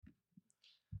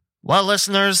Well,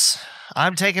 listeners,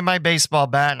 I'm taking my baseball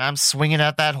bat and I'm swinging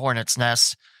at that hornet's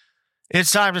nest.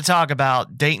 It's time to talk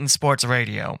about Dayton Sports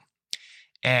Radio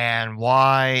and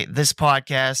why this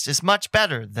podcast is much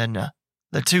better than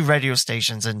the two radio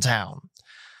stations in town.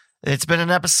 It's been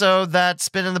an episode that's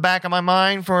been in the back of my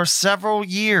mind for several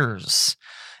years,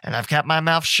 and I've kept my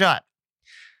mouth shut.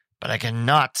 But I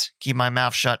cannot keep my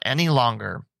mouth shut any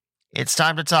longer. It's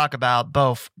time to talk about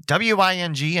both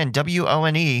WING and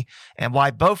WONE and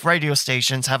why both radio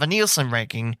stations have a Nielsen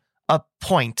ranking of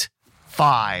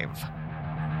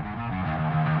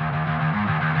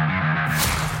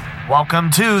 0.5.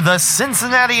 Welcome to the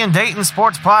Cincinnati and Dayton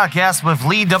Sports Podcast with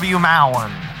Lee W.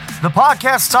 Mowen. The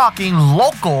podcast talking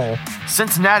local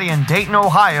Cincinnati and Dayton,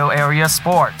 Ohio area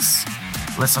sports.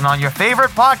 Listen on your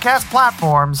favorite podcast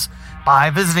platforms by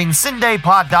visiting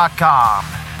cindaypod.com.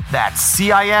 That's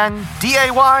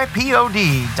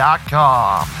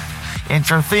CINDAYPOD.com.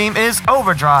 Intro theme is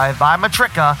Overdrive by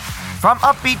Matrika from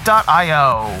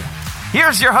Upbeat.io.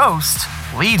 Here's your host,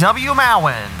 Lee W.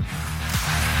 Mowen.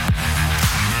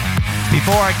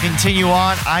 Before I continue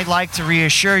on, I'd like to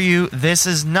reassure you this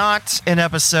is not an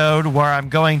episode where I'm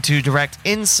going to direct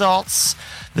insults.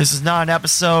 This is not an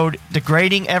episode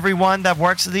degrading everyone that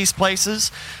works at these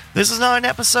places. This is not an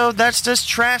episode that's just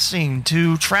trashing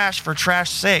to trash for trash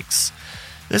sakes.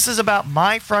 This is about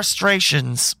my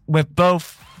frustrations with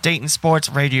both Dayton sports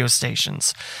radio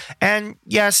stations. And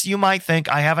yes, you might think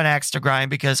I have an axe to grind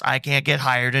because I can't get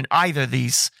hired in either of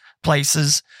these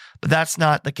places, but that's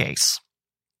not the case.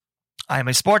 I am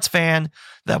a sports fan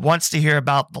that wants to hear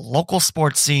about the local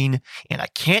sports scene, and I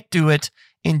can't do it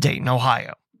in Dayton,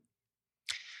 Ohio.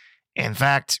 In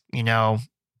fact,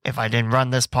 if I didn't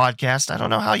run this podcast, I don't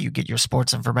know how you get your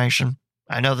sports information.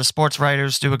 I know the sports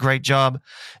writers do a great job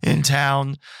in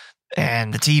town,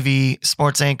 and the TV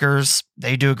sports anchors,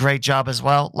 they do a great job as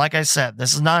well. Like I said,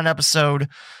 this is not an episode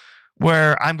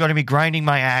where I'm going to be grinding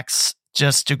my axe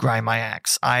just to grind my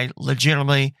axe. I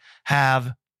legitimately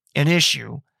have an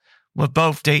issue with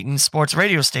both Dayton sports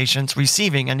radio stations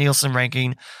receiving a Nielsen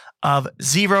ranking of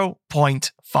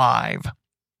 0.5.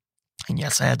 And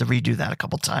yes, I had to redo that a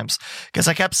couple times because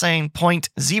I kept saying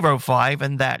 0.05,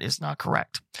 and that is not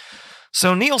correct.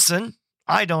 So Nielsen,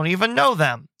 I don't even know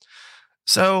them.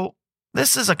 So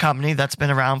this is a company that's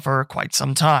been around for quite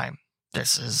some time.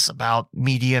 This is about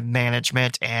media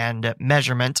management and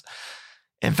measurement.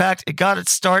 In fact, it got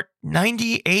its start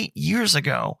 98 years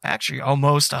ago, actually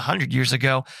almost 100 years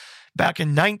ago, back in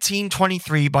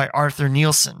 1923 by Arthur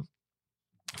Nielsen.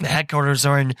 The headquarters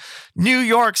are in New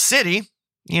York City,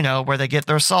 where they get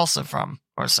their salsa from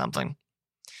or something.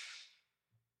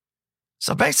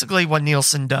 So basically what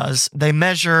Nielsen does, they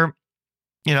measure,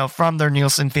 from their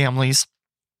Nielsen families,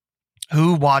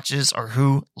 who watches or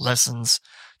who listens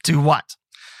to what.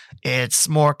 It's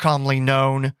more commonly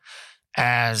known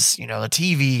as, the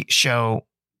TV show,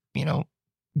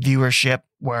 viewership,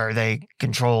 where they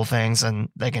control things and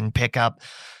they can pick up,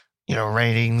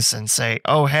 ratings and say,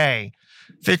 oh, hey,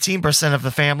 15% of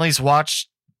the families watch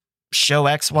show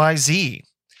XYZ,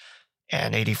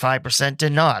 and 85%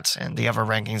 did not. And the other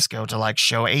rankings go to like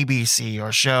show ABC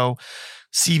or show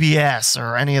CBS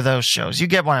or any of those shows. You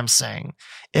get what I'm saying.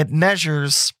 It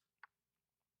measures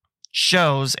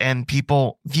shows and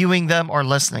people viewing them or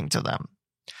listening to them.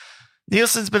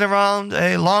 Nielsen's been around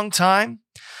a long time,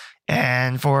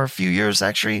 and for a few years,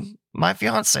 actually, my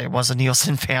fiance was a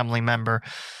Nielsen family member.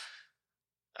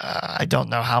 I don't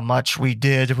know how much we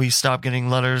did. We stopped getting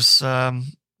letters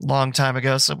long time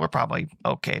ago, so we're probably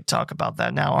okay to talk about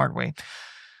that now, aren't we?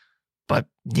 But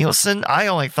Nielsen, I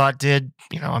only thought did,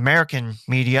 American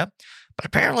media, but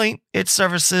apparently it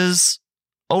services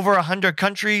over 100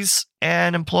 countries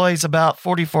and employs about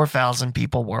 44,000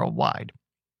 people worldwide.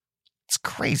 It's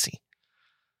crazy.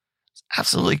 It's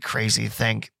absolutely crazy to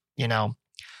think,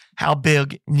 how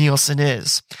big Nielsen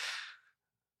is.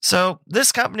 So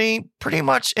this company pretty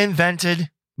much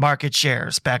invented market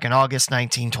shares back in August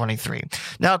 1923.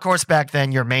 Now, of course, back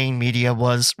then, your main media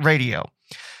was radio.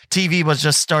 TV was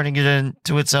just starting to get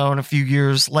into its own a few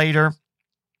years later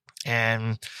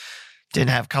and didn't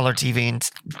have color TV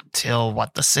until,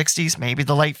 the 60s, maybe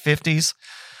the late 50s.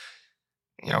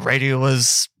 Radio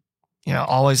was,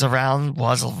 always around,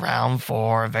 was around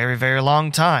for a very, very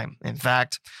long time. In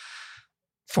fact,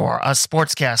 for us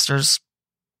sportscasters,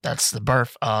 that's the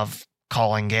birth of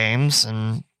calling games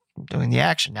and doing the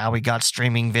action. Now we got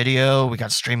streaming video, we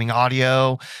got streaming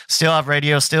audio, still have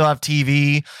radio, still have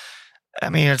TV. I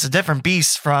mean, it's a different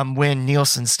beast from when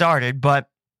Nielsen started, but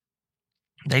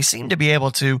they seem to be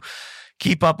able to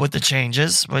keep up with the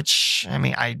changes, which,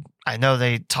 I know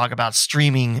they talk about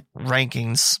streaming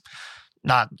rankings,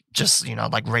 Not just,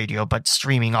 like radio, but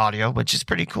streaming audio, which is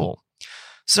pretty cool.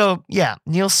 So, yeah,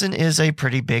 Nielsen is a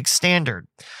pretty big standard.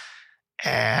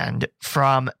 And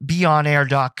from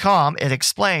beonair.com, it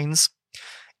explains,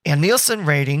 a Nielsen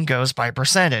rating goes by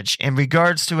percentage. In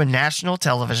regards to a national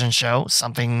television show,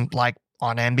 something like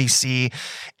on NBC,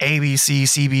 ABC,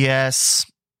 CBS,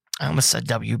 I almost said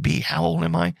WB. How old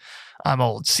am I? I'm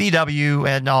old. CW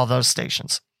and all those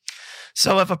stations.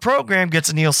 So if a program gets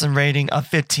a Nielsen rating of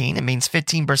 15, it means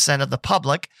 15% of the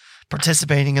public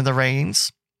participating in the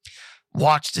ratings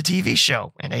watched the TV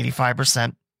show, and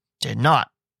 85% did not.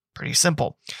 Pretty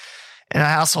simple. In a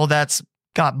household that's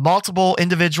got multiple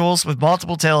individuals with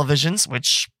multiple televisions,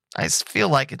 which I feel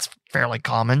like it's fairly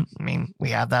common. I mean, we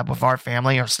have that with our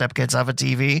family. Our stepkids have a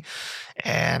TV,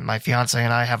 and my fiance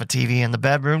and I have a TV in the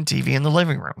bedroom, TV in the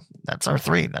living room. That's our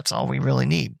three. That's all we really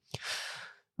need.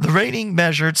 The rating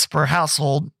measured per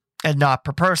household and not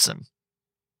per person.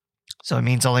 So it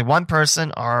means only one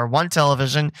person or one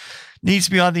television needs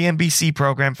to be on the NBC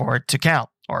program for it to count.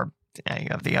 Or you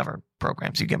have the other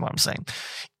programs, you get what I'm saying.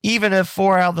 Even if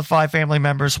 4 out of the 5 family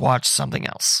members watch something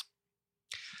else.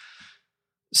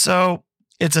 So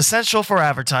it's essential for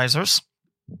advertisers,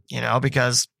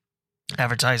 because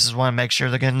advertisers want to make sure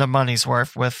they're getting their money's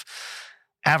worth with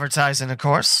advertising, of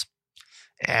course.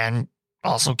 And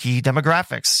also key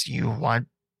demographics. You want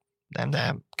them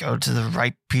to go to the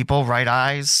right people, right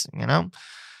eyes,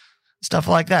 stuff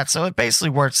like that. So it basically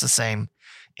works the same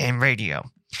in radio.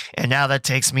 And now that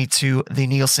takes me to the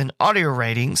Nielsen audio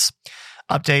ratings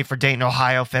update for Dayton,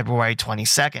 Ohio, February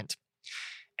 22nd.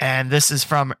 And this is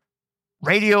from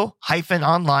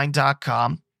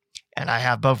radio-online.com. And I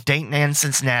have both Dayton and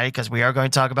Cincinnati, because we are going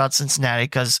to talk about Cincinnati,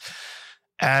 because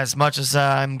as much as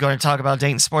I'm going to talk about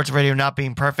Dayton sports radio not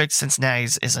being perfect,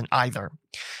 Cincinnati's isn't either.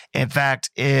 In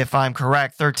fact, if I'm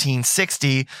correct,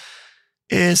 1360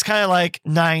 is kind of like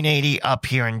 980 up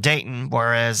here in Dayton,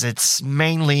 whereas it's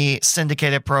mainly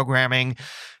syndicated programming.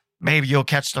 Maybe you'll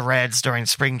catch the Reds during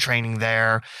spring training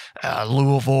there.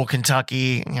 Louisville,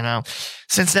 Kentucky,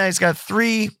 Cincinnati's got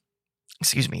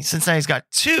Cincinnati's got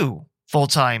 2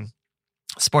 full-time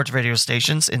sports radio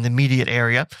stations in the immediate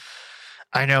area.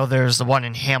 I know there's the one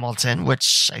in Hamilton,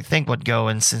 which I think would go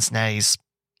in Cincinnati's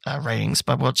ratings,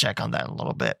 but we'll check on that in a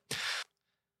little bit.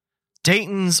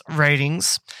 Dayton's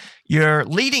ratings, your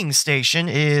leading station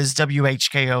is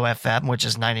WHKO-FM, which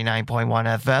is 99.1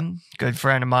 FM. Good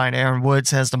friend of mine, Aaron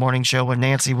Woods, has the morning show with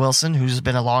Nancy Wilson, who's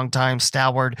been a longtime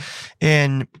stalwart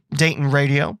in Dayton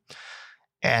radio.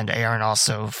 And Aaron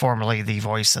also formerly the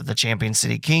voice of the Champion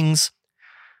City Kings.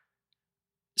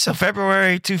 So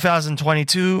February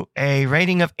 2022, a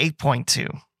rating of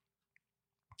 8.2.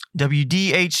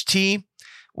 WDHT,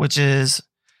 which is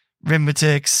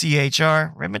Rhythmic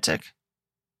CHR. Rhythmic.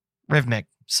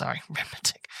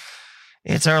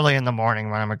 It's early in the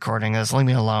morning when I'm recording this. Leave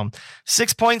me alone.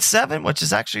 6.7, which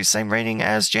is actually the same rating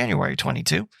as January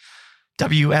 22.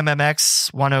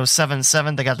 WMMX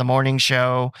 1077. They got the morning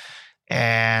show.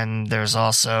 And there's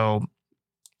also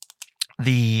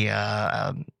the...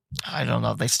 I don't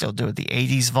know if they still do it. The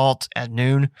 80s Vault at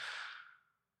noon.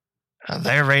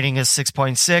 Their rating is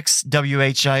 6.6.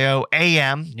 WHIO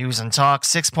AM, News and Talk,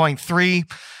 6.3.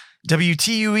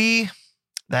 WTUE,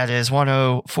 that is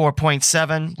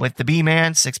 104.7 with the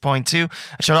B-Man, 6.2.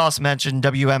 I should also mention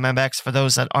WMMX, for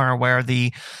those that aren't aware,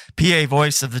 the PA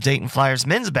voice of the Dayton Flyers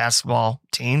men's basketball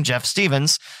team, Jeff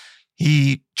Stevens.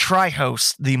 He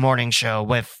tri-hosts the morning show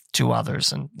with 2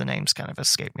 others, and the names kind of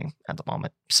escape me at the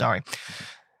moment. Sorry.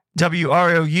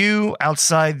 WROU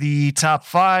outside the top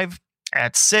 5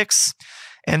 at 6.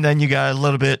 And then you got a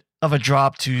little bit of a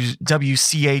drop to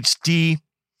WCHD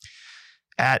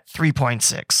at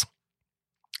 3.6.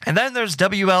 And then there's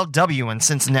WLW in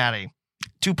Cincinnati,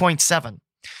 2.7,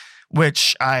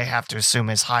 which I have to assume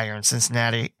is higher in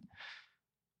Cincinnati.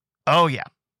 Oh, yeah.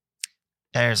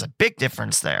 There's a big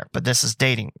difference there, but this is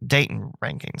Dayton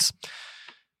rankings.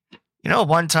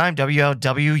 One time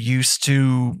WLW used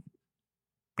to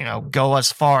go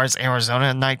as far as Arizona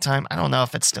at nighttime. I don't know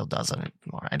if it still does it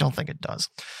anymore. I don't think it does.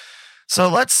 So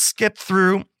let's skip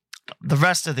through the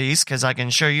rest of these, because I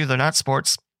can show you they're not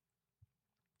sports.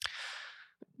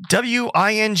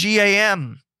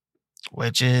 WINGAM,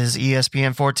 which is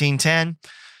ESPN 1410,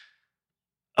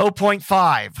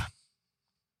 0.5.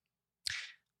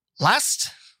 Last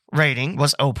rating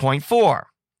was 0.4.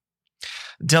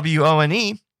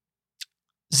 WONE,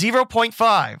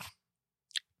 0.5.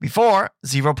 Before,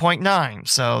 0.9,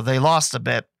 so they lost a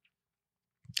bit,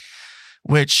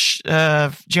 which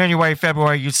January,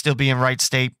 February, you'd still be in Wright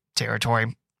State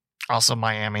territory. Also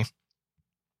Miami.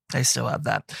 They still have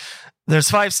that.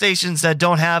 There's 5 stations that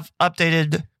don't have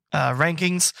updated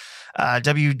rankings.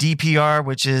 WDPR,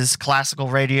 which is classical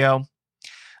radio.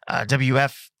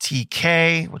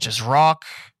 WFTK, which is rock.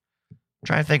 I'm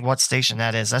trying to think what station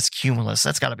that is. That's Cumulus.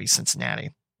 That's got to be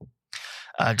Cincinnati.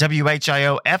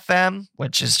 WHIO FM,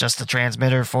 which is just the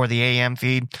transmitter for the AM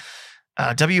feed.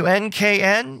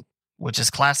 WNKN, which is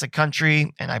classic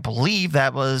country. And I believe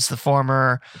that was the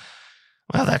former,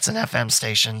 well, that's an FM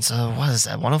station. So what is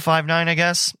that? 105.9, I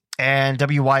guess. And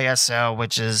WYSO,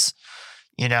 which is,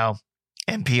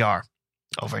 NPR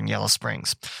over in Yellow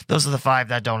Springs. Those are the 5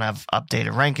 that don't have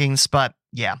updated rankings. But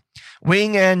yeah,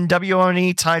 Wing and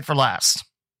WONE tied for last.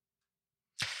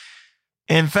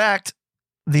 In fact,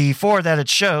 the 4 that it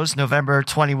shows, November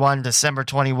 21, December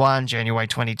 21, January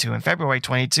 22, and February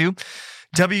 22,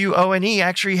 WONE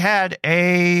actually had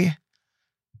a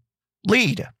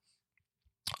lead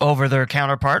over their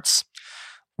counterparts.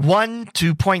 1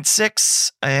 to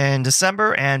 0.6 in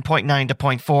December and 0.9 to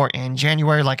 0.4 in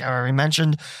January, like I already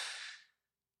mentioned.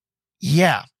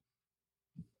 Yeah.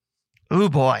 Ooh,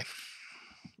 boy.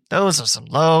 Those are some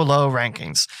low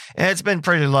rankings. It's been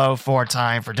pretty low for a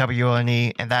time for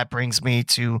WONE, and that brings me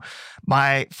to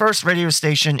my first radio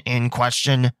station in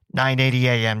question, 980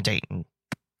 AM Dayton.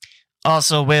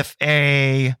 Also with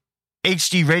a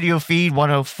HD radio feed,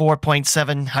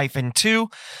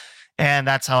 104.7-2, and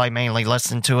that's how I mainly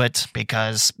listen to it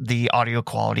because the audio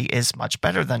quality is much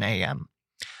better than AM.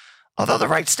 Although the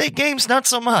Wright State games, not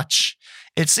so much.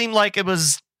 It seemed like it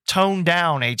was toned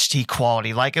down HT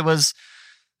quality, like it was...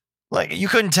 Like, you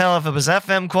couldn't tell if it was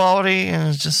FM quality, and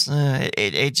it's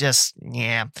just,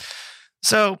 yeah.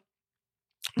 So,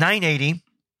 980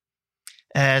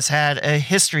 has had a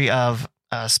history of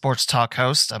sports talk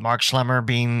hosts, Mark Schlemmer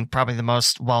being probably the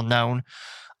most well-known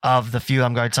of the few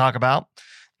I'm going to talk about.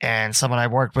 And someone I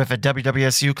worked with at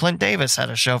WWSU, Clint Davis, had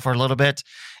a show for a little bit,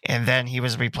 and then he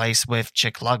was replaced with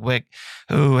Chick Ludwig,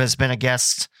 who has been a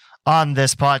guest on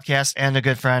this podcast and a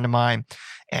good friend of mine.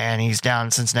 And he's down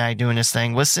in Cincinnati doing his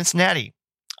thing with Cincinnati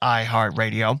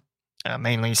iHeartRadio,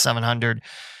 mainly 700.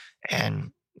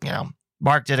 And,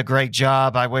 Mark did a great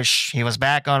job. I wish he was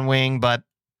back on Wing, but,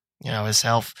 his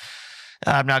health,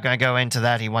 I'm not going to go into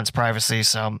that. He wants privacy.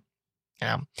 So,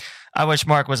 I wish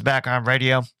Mark was back on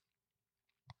radio.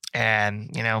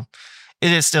 And,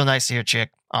 it is still nice to hear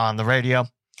Chick on the radio.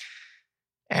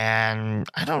 And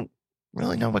I don't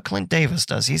really know what Clint Davis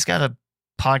does. He's got a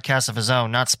podcast of his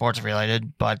own, not sports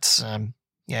related, but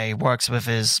he works with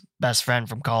his best friend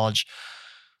from college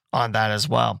on that as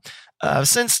well.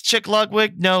 Since Chick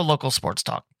Ludwig, no local sports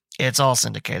talk. It's all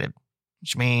syndicated,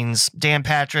 which means Dan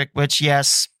Patrick, which,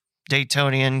 yes,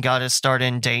 Daytonian, got his start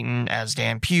in Dayton as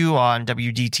Dan Pugh on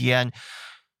WDTN.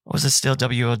 Or was it still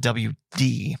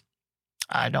WOWD?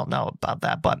 I don't know about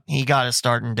that, but he got his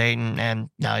start in Dayton, and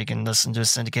now you can listen to a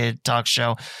syndicated talk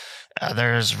show.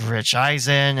 There's Rich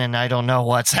Eisen, and I don't know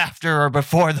what's after or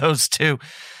before those two,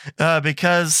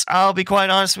 because I'll be quite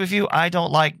honest with you, I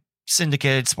don't like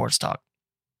syndicated sports talk.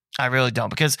 I really don't,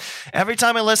 because every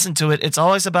time I listen to it, it's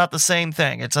always about the same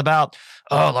thing. It's about,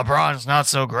 LeBron's not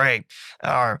so great,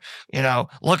 or,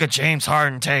 look at James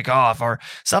Harden take off, or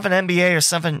something NBA or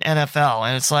something NFL,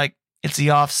 and it's like, it's the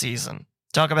off season.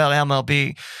 Talk about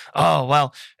MLB.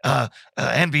 NBA,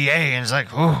 and it's like,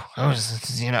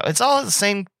 it's all the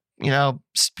same,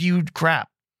 spewed crap.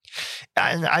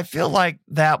 And I feel like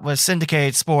that with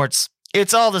syndicated sports,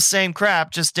 it's all the same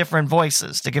crap, just different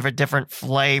voices to give it different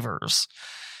flavors.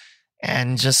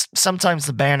 And just sometimes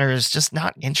the banner is just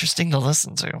not interesting to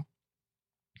listen to.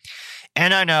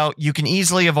 And I know you can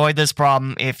easily avoid this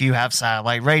problem if you have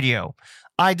satellite radio.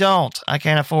 I don't. I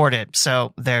can't afford it.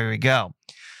 So there we go.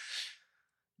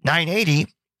 980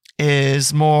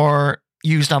 is more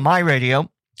used on my radio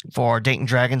for Dayton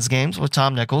Dragons games with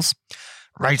Tom Nichols.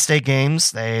 Wright State games,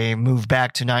 they moved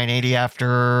back to 980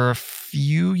 after a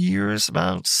few years,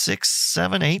 about 6,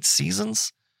 7, 8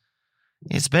 seasons.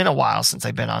 It's been a while since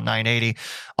they've been on 980.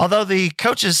 Although the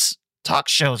coaches' talk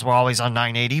shows were always on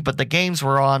 980, but the games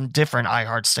were on different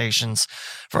iHeart stations.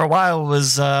 For a while, it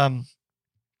was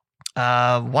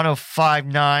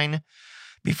 105.9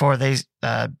 before they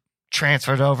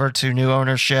transferred over to new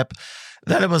ownership.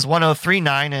 Then it was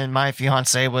 103.9, and my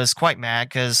fiance was quite mad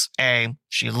because A,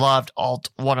 she loved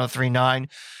Alt 103.9.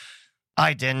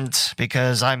 I didn't,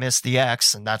 because I missed the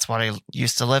X, and that's what I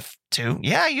used to lift to.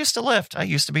 Yeah, I used to lift. I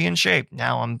used to be in shape.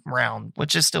 Now I'm round,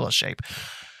 which is still a shape.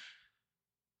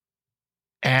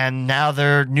 And now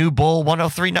they're New Bull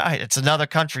 103.9. It's another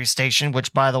country station,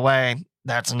 which, by the way,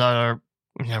 that's another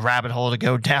rabbit hole to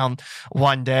go down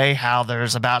one day, how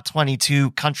there's about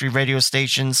 22 country radio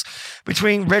stations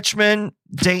between Richmond,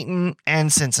 Dayton,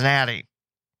 and Cincinnati.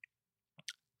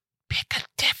 Pick a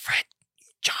different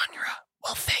genre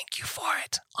will thank you for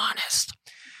it. Honest.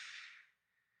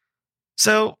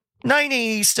 So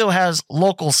 980 still has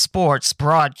local sports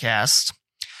broadcasts.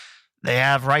 They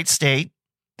have Wright State.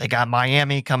 They got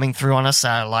Miami coming through on a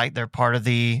satellite. They're part of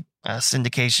the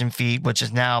syndication feed, which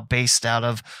is now based out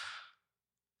of,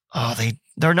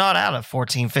 they're not out of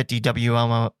 1450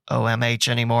 WMOMH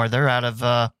anymore. They're out of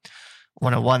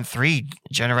 1013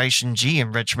 Generation G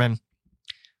in Richmond,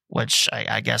 which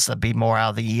I guess that'd be more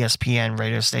out of the ESPN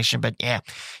radio station. But yeah,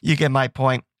 you get my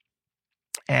point.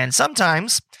 And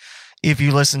sometimes, if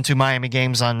you listen to Miami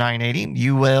games on 980,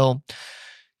 you will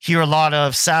hear a lot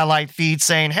of satellite feeds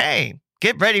saying, hey,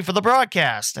 get ready for the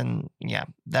broadcast. And yeah,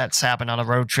 that's happened on a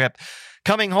road trip.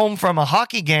 Coming home from a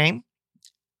hockey game,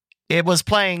 it was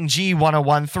playing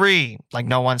G1013. Like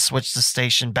no one switched the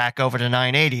station back over to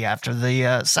 980 after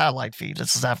the satellite feed.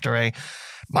 This is after a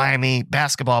Miami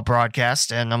basketball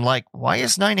broadcast. And I'm like, why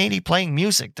is 980 playing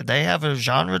music? Did they have a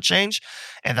genre change?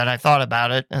 And then I thought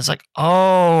about it. And it's like,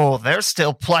 oh, they're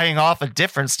still playing off a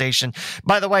different station.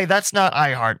 By the way, that's not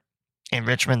iHeart in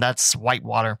Richmond. That's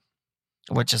Whitewater,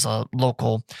 which is a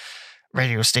local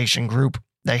radio station group.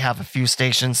 They have a few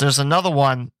stations. There's another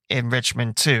one in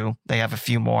Richmond, too. They have a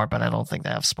few more, but I don't think they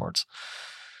have sports.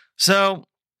 So,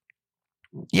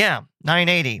 yeah,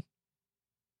 980.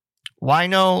 Why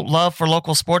no love for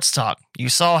local sports talk? You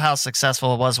saw how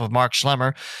successful it was with Mark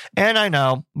Schlemmer. And I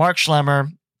know, Mark Schlemmer,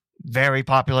 very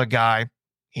popular guy.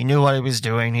 He knew what he was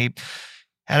doing. He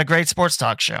had a great sports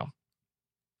talk show.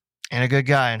 And a good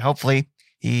guy. And hopefully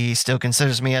he still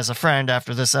considers me as a friend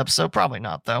after this episode. Probably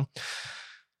not, though.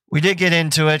 We did get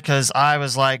into it because I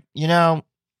was like,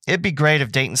 it'd be great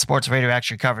if Dayton Sports Radio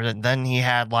actually covered it. And then he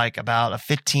had like about a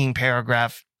 15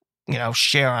 paragraph,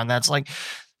 share on that. It's like,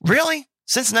 really?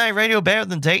 Cincinnati radio better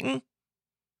than Dayton?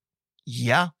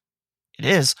 Yeah, it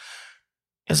is.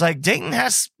 It's like Dayton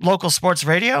has local sports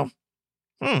radio.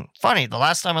 Funny. The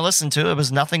last time I listened to it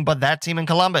was nothing but that team in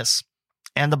Columbus.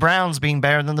 And the Browns being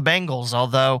better than the Bengals.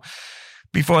 Although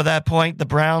before that point, the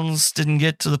Browns didn't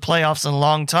get to the playoffs in a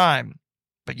long time.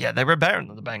 But yeah, they were better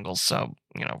than the Bengals. So,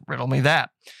 riddle me that.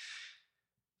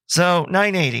 So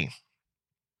 980.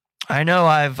 I know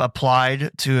I've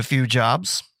applied to a few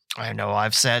jobs. I know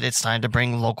I've said it's time to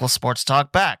bring local sports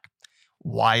talk back.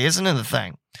 Why isn't it a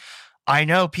thing? I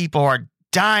know people are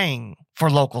dying for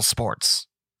local sports.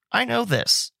 I know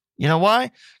this. You know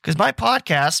why? Because my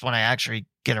podcast, when I actually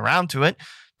get around to it,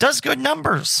 does good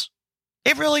numbers.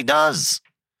 It really does.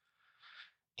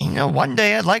 One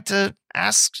day I'd like to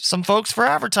ask some folks for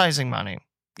advertising money,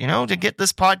 to get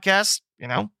this podcast,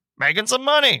 making some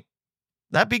money.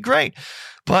 That'd be great.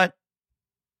 But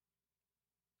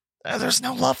there's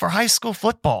no love for high school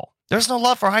football. There's no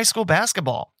love for high school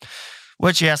basketball,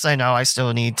 which, yes, I know I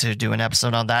still need to do an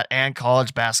episode on that, and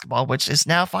college basketball, which is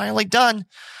now finally done.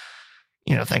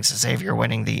 Thanks to Xavier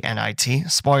winning the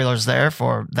NIT. Spoilers there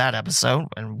for that episode,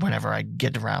 and whenever I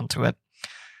get around to it.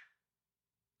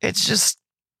 It's just,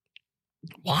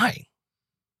 why?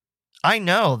 I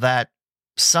know that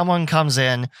someone comes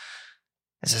in,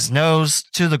 has his nose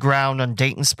to the ground on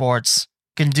Dayton sports,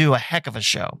 can do a heck of a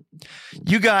show.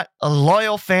 You got a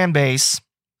loyal fan base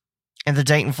in the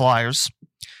Dayton Flyers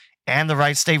and the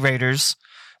Wright State Raiders,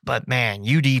 but man,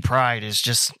 UD Pride is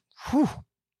just, whew.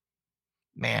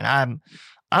 Man,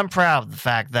 I'm proud of the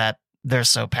fact that they're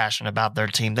so passionate about their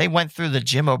team. They went through the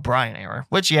Jim O'Brien era,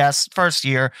 which, yes, first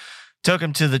year took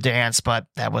him to the dance, but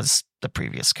that was the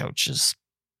previous coach's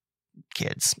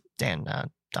kids, Dan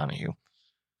Donahue.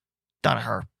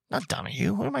 Not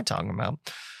Donahue. What am I talking about?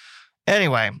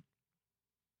 Anyway,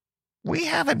 we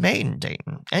have it made in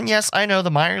Dayton. And yes, I know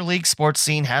the minor league sports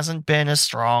scene hasn't been as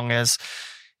strong as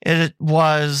it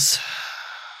was,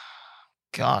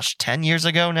 10 years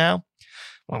ago now,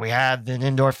 when we had an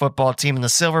indoor football team in the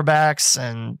Silverbacks,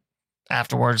 and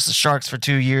afterwards the Sharks for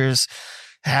 2 years,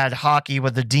 had hockey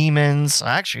with the Demons.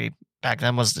 Actually, back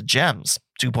then was the Gems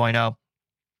 2.0,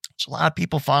 which a lot of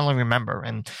people fondly remember.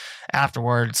 And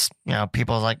afterwards,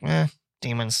 people are like,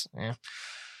 Demons,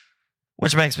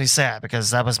 which makes me sad because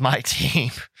that was my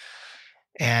team.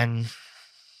 And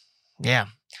yeah,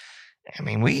 I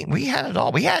mean, we had it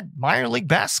all. We had minor league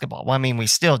basketball. Well, I mean, we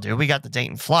still do. We got the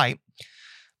Dayton Flight,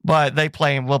 but they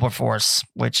play in Wilberforce,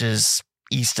 which is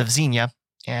east of Xenia,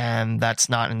 and that's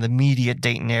not in the immediate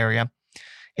Dayton area.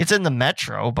 It's in the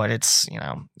metro, but it's,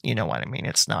 you know what I mean.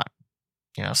 It's not,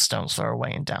 stone's throw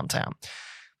away in downtown.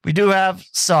 We do have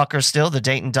soccer still, the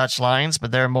Dayton Dutch Lions,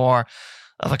 but they're more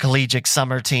of a collegiate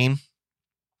summer team.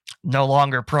 No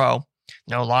longer pro,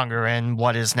 no longer in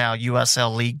what is now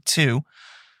USL League 2.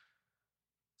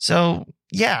 So,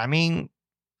 yeah, I mean,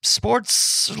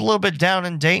 sports a little bit down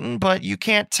in Dayton, but you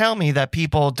can't tell me that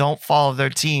people don't follow their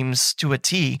teams to a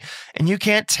T. And you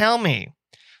can't tell me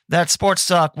that sports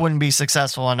talk wouldn't be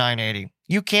successful on 980.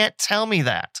 You can't tell me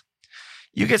that.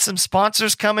 You get some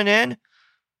sponsors coming in,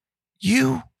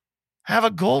 you have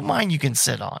a gold mine you can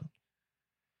sit on.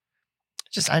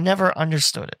 I never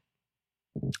understood it.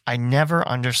 I never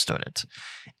understood it.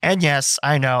 And yes,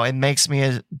 I know it makes me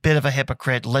a bit of a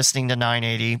hypocrite listening to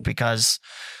 980 because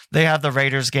they have the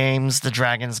Raiders games, the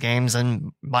Dragons games,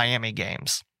 and Miami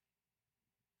games.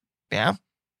 Yeah.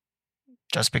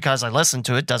 Just because I listen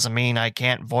to it doesn't mean I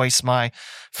can't voice my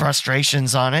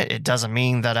frustrations on it. It doesn't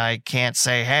mean that I can't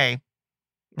say, hey,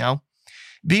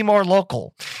 be more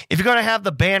local. If you're going to have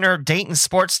the banner Dayton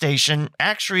Sports Station,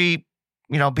 actually,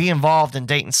 be involved in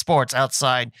Dayton sports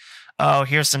outside. Oh,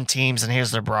 here's some teams and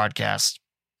here's their broadcast.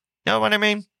 You know what I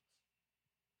mean?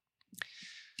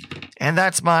 And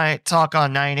that's my talk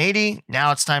on 980.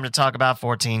 Now it's time to talk about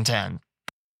 1410.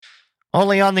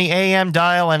 Only on the AM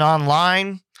dial and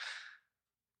online.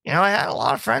 I had a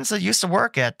lot of friends that used to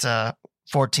work at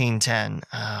 1410.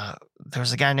 There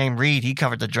was a guy named Reed. He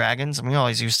covered the Dragons, and we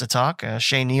always used to talk.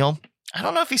 Shay Neal. I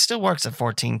don't know if he still works at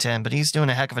 1410, but he's doing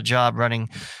a heck of a job running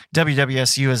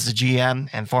WWSU as the GM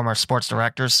and former sports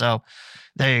director. So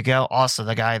there you go. Also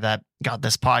the guy that got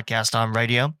this podcast on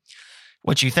radio,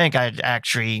 which you think I'd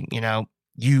actually,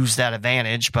 use that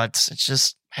advantage, but it's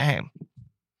just, hey,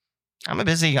 I'm a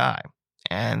busy guy.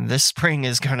 And this spring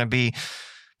is going to be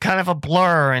kind of a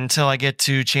blur until I get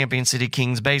to Champion City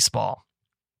Kings baseball.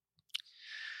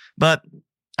 But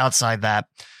outside that,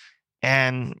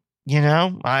 and,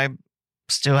 I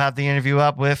still have the interview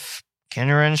up with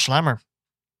Kinder and Schlemmer.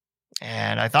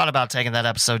 And I thought about taking that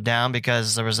episode down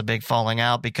because there was a big falling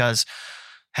out, because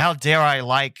how dare I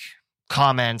like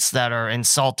comments that are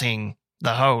insulting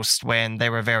the host when they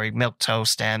were very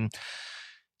milquetoast. And,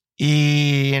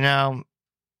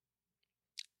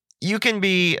 you can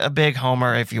be a big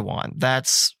homer if you want.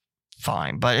 That's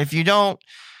fine. But if you don't,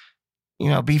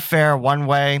 be fair one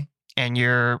way and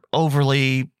you're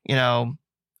overly,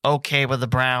 okay with the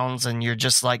Browns and you're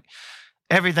just like,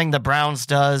 everything the Browns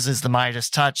does is the Midas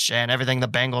touch and everything the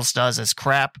Bengals does is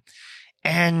crap.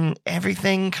 And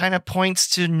everything kind of points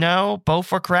to no,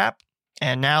 both are crap.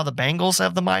 And now the Bengals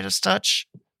have the Midas touch.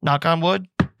 Knock on wood.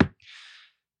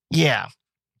 Yeah.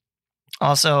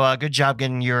 Also, good job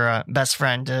getting your best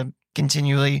friend to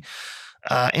continually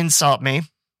insult me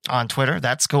on Twitter.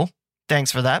 That's cool.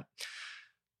 Thanks for that.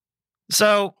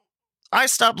 So I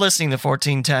stopped listening to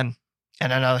 1410.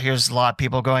 And I know here's a lot of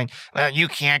people going, well, you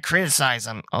can't criticize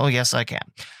them. Oh, yes, I can.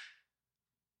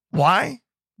 Why?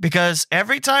 Because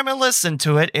every time I listen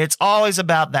to it, it's always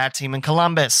about that team in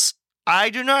Columbus.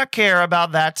 I do not care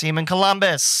about that team in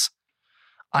Columbus.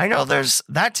 I know there's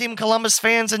that team in Columbus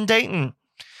fans in Dayton.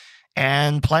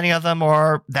 And plenty of them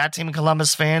are that team in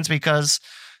Columbus fans because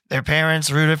their parents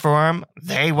rooted for them.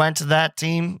 They went to that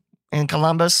team in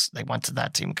Columbus.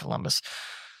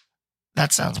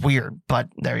 That sounds weird, but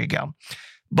there you go.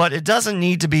 But it doesn't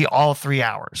need to be all 3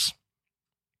 hours.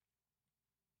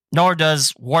 Nor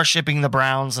does worshipping the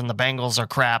Browns and the Bengals are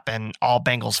crap and all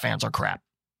Bengals fans are crap.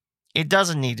 It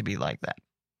doesn't need to be like that.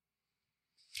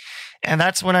 And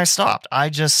that's when I stopped. I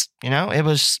just, it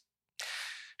was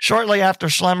shortly after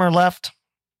Schlemmer left,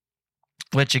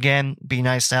 which again, be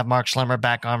nice to have Mark Schlemmer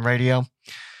back on radio.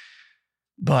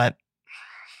 But,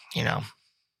 it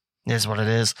is what it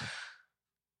is.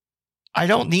 I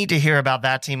don't need to hear about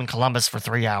that team in Columbus for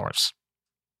 3 hours.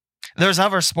 There's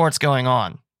other sports going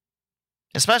on,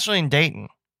 especially in Dayton.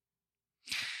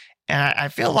 And I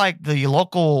feel like the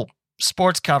local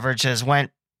sports coverage has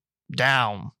went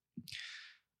down.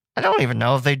 I don't even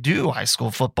know if they do high school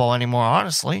football anymore,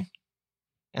 honestly.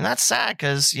 And that's sad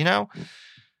because,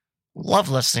 love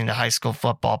listening to high school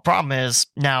football. Problem is,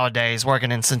 nowadays,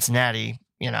 working in Cincinnati,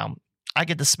 I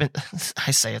get to spend,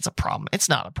 I say it's a problem. It's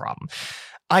not a problem.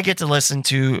 I get to listen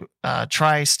to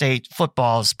Tri-State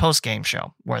Football's post-game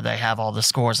show where they have all the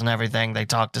scores and everything. They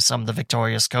talk to some of the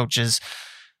victorious coaches.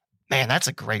 Man, that's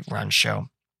a great run show.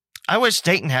 I wish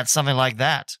Dayton had something like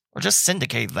that or just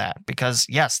syndicate that because,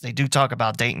 yes, they do talk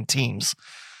about Dayton teams,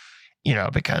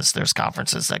 because there's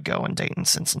conferences that go in Dayton,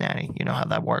 Cincinnati. You know how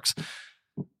that works.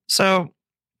 So,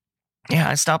 yeah,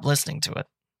 I stopped listening to it.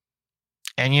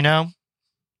 And, you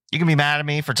can be mad at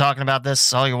me for talking about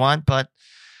this all you want, but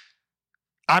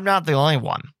I'm not the only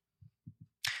one.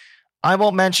 I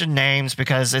won't mention names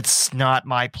because it's not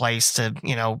my place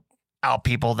to, out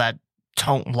people that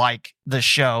don't like the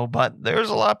show, but there's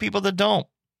a lot of people that don't.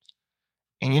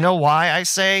 And you know why I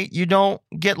say you don't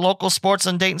get local sports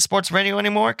on Dayton Sports Radio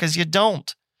anymore? Because you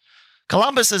don't.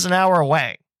 Columbus is an hour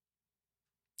away.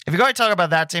 if you're going to talk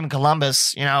about that team in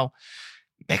Columbus,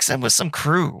 mix in with some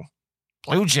Crew,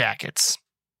 Blue Jackets,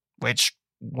 which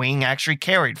Wing actually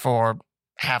carried for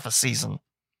half a season.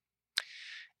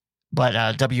 But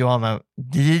WMO,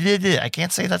 I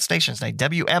can't say that station's name.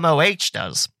 WMOH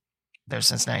does. They're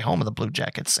Cincinnati, home of the Blue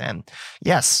Jackets. And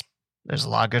yes, there's a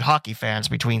lot of good hockey fans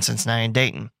between Cincinnati and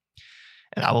Dayton.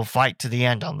 And I will fight to the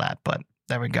end on that. But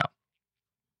there we go.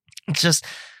 It's just,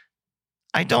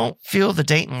 I don't feel the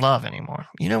Dayton love anymore.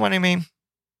 You know what I mean?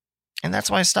 And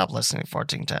that's why I stopped listening to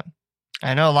 1410.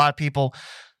 I know a lot of people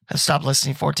have stopped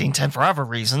listening to 1410 for other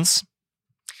reasons.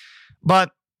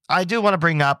 But I do want to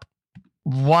bring up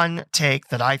one take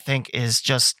that I think is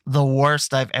just the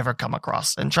worst I've ever come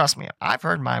across. And trust me, I've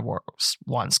heard my worst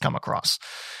ones come across.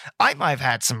 I might have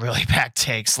had some really bad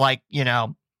takes, like,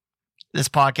 this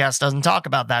podcast doesn't talk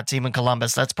about that team in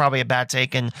Columbus. That's probably a bad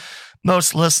take in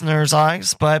most listeners'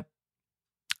 eyes, but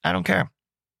I don't care.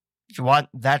 If you want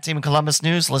that team in Columbus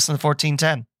news, listen to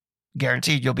 1410.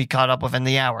 Guaranteed you'll be caught up within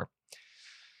the hour.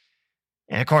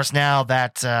 And of course, now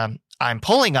that I'm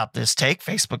pulling up this take,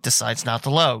 Facebook decides not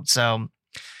to load. So,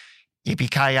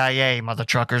 yippee-ki-yay, mother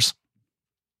truckers.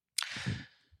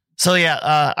 So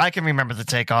yeah, I can remember the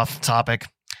takeoff topic.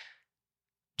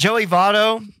 Joey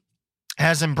Votto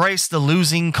has embraced the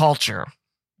losing culture.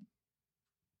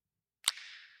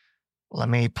 Let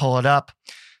me pull it up.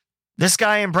 This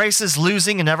guy embraces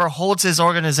losing and never holds his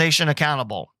organization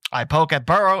accountable. I poke at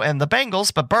Burrow and the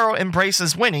Bengals, but Burrow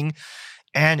embraces winning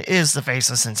and is the face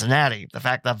of Cincinnati. The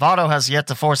fact that Votto has yet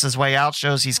to force his way out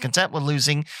shows he's content with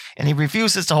losing, and he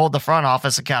refuses to hold the front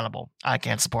office accountable. I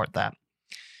can't support that.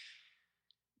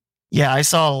 Yeah, I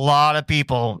saw a lot of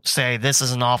people say this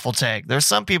is an awful take. There's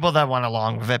some people that went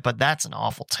along with it, but that's an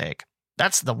awful take.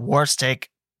 That's the worst take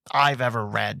I've ever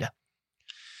read.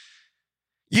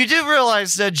 You do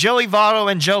realize that Joey Votto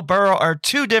and Joe Burrow are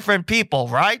two different people,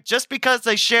 right? Just because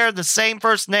they share the same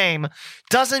first name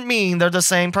doesn't mean they're the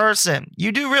same person.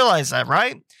 You do realize that,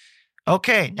 right?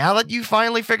 Okay, now that you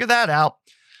finally figured that out,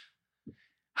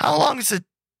 how long has it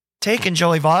taken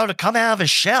Joey Votto to come out of his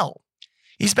shell?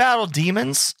 He's battled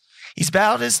demons. He's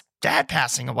battled his dad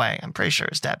passing away. I'm pretty sure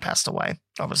his dad passed away.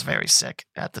 I was very sick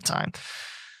at the time.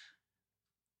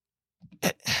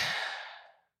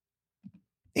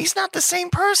 He's not the same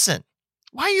person.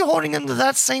 Why are you holding him to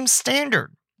that same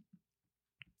standard?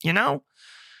 Joe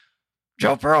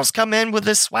Burrow's come in with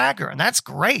his swagger, and that's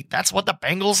great. That's what the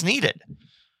Bengals needed.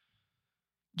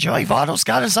 Joey Votto's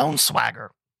got his own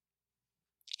swagger.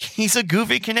 He's a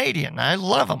goofy Canadian. I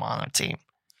love him on a team.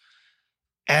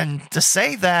 And to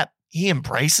say that he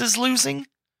embraces losing?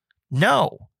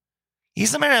 No.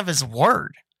 He's a man of his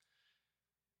word.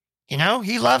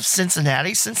 He loves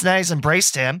Cincinnati. Cincinnati's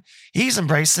embraced him. He's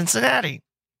embraced Cincinnati.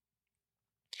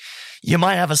 You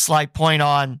might have a slight point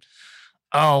on,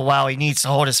 he needs to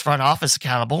hold his front office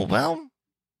accountable. Well,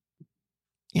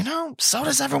 so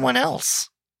does everyone else.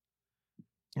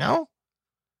 You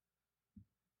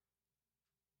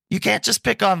can't just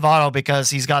pick on Votto because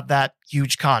he's got that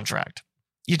huge contract.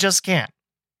 You just can't.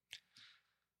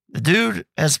 The dude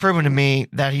has proven to me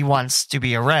that he wants to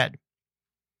be a Red.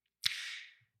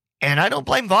 And I don't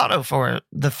blame Votto for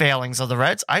the failings of the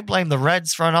Reds. I blame the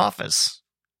Reds front office.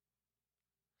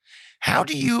 How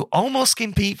do you almost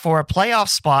compete for a playoff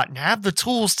spot and have the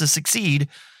tools to succeed?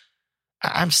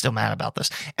 I'm still mad about this.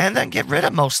 And then get rid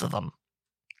of most of them.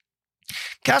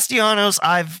 Castellanos,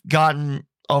 I've gotten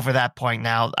over that point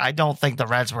now. I don't think the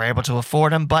Reds were able to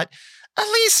afford him, but at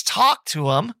least talk to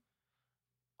him.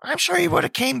 I'm sure he would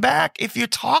have came back if you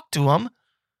talked to him.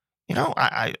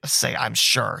 I say I'm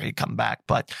sure he'd come back,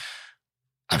 but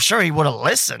I'm sure he would have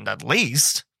listened at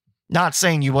least. Not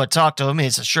saying you would talk to him.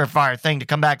 It's a surefire thing to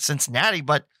come back to Cincinnati,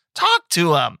 but talk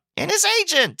to him and his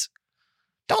agent.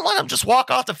 Don't let him just walk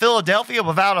off to Philadelphia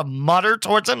without a mutter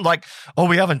towards him like,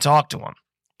 we haven't talked to him.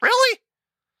 Really?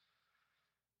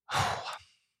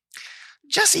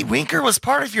 Jesse Winker was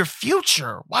part of your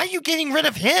future. Why are you getting rid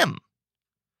of him?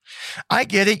 I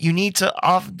get it. You need to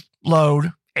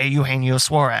offload Eugenio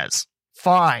Suarez.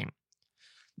 Fine.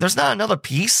 There's not another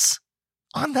piece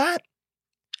on that.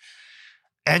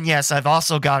 And yes, I've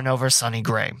also gotten over Sonny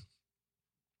Gray.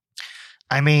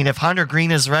 I mean, if Hunter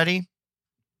Green is ready,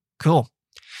 cool.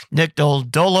 Nick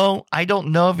Dolo, I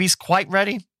don't know if he's quite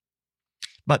ready.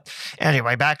 But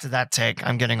anyway, back to that take.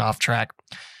 I'm getting off track.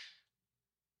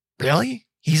 Really?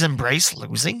 He's embraced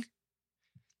losing?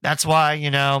 That's why,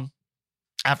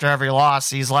 after every loss,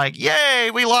 he's like,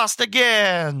 yay, we lost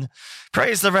again.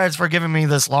 Praise the Reds for giving me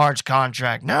this large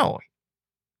contract. No.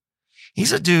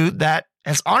 He's a dude that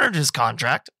has honored his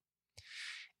contract.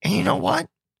 And you know what?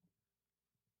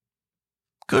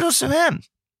 Kudos to him.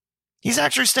 He's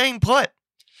actually staying put.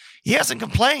 He hasn't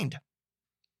complained.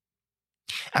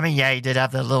 I mean, yeah, he did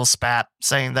have that little spat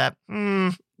saying that,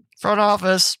 front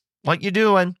office, what you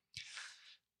doing?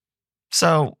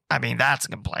 So, I mean, that's a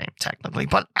complaint, technically.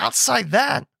 But outside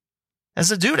that, has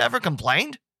the dude ever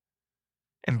complained?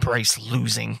 Embrace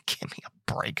losing. Give me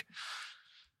a break.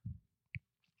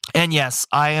 And yes,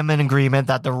 I am in agreement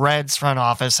that the Reds front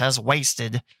office has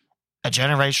wasted a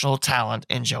generational talent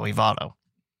in Joey Votto.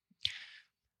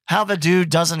 How the dude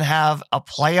doesn't have a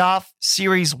playoff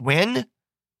series win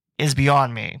is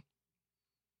beyond me.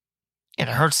 And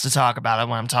it hurts to talk about it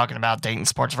when I'm talking about Dayton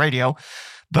Sports Radio.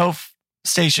 Both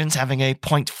stations having a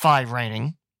 0.5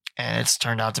 rating, and it's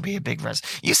turned out to be a big risk.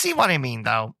 You see what I mean,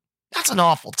 though? That's an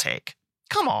awful take.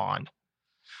 Come on.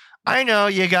 I know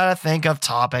you gotta think of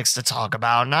topics to talk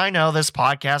about, and I know this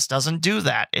podcast doesn't do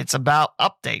that. It's about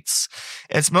updates.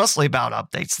 It's mostly about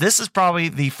updates. This is probably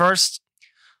the first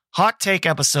hot take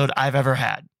episode I've ever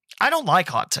had. I don't like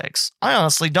hot takes. I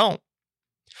honestly don't.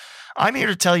 I'm here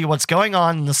to tell you what's going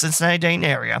on in the Cincinnati-Dayton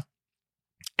area,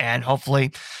 and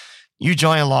hopefully you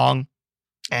join along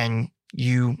and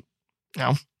you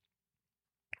know,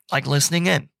 like listening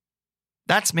in.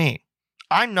 That's me.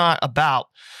 I'm not about,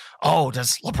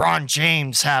 does LeBron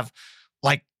James have,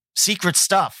 like, secret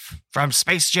stuff from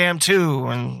Space Jam 2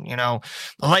 and, the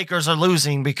Lakers are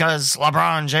losing because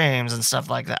LeBron James and stuff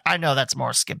like that. I know that's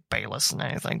more Skip Bayless than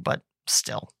anything, but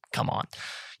still, come on.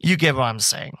 You get what I'm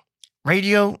saying.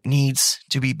 Radio needs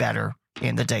to be better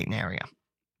in the Dayton area.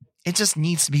 It just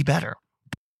needs to be better.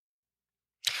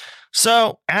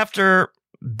 So, after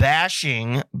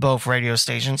bashing both radio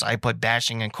stations, I put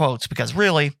bashing in quotes because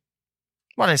really,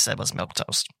 what I said was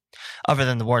milquetoast. Other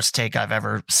than the worst take I've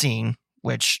ever seen,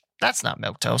 which that's not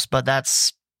milquetoast, but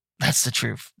that's the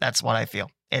truth. That's what I feel.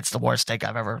 It's the worst take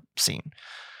I've ever seen.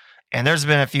 And there's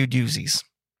been a few doozies.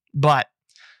 But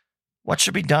what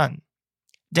should be done?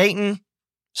 Dayton,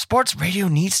 sports radio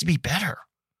needs to be better.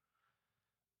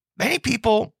 Many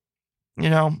people,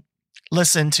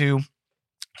 listen to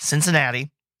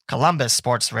Cincinnati, Columbus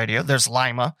sports radio. There's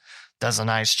Lima, does a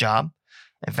nice job.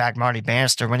 In fact, Marty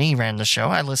Bannister, when he ran the show,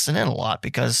 I listened in a lot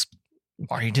because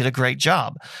Marty did a great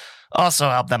job. Also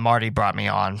helped that Marty brought me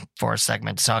on for a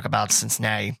segment to talk about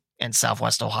Cincinnati and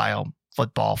Southwest Ohio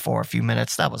football for a few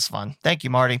minutes. That was fun. Thank you,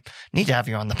 Marty. Need to have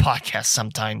you on the podcast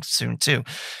sometime soon, too.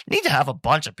 Need to have a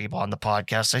bunch of people on the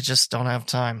podcast. I just don't have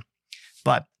time.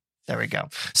 But there we go.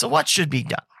 So what should be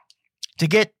done to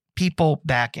get people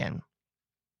back in?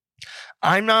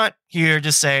 I'm not here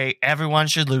to say everyone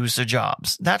should lose their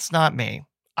jobs. That's not me.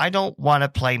 I don't want to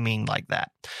play mean like that.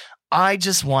 I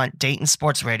just want Dayton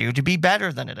Sports Radio to be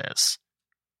better than it is.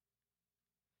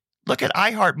 Look at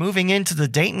iHeart moving into the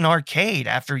Dayton arcade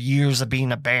after years of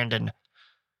being abandoned.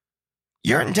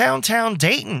 You're in downtown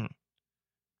Dayton.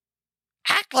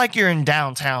 Act like you're in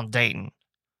downtown Dayton.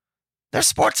 There's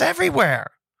sports everywhere.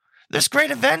 There's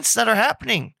great events that are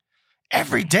happening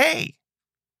every day.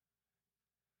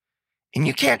 And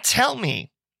you can't tell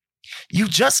me, you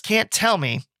just can't tell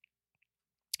me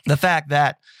the fact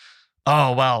that,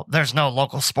 there's no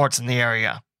local sports in the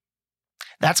area.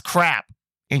 That's crap,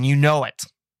 and you know it.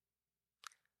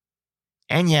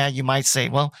 And yeah, you might say,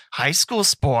 well, high school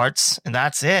sports, and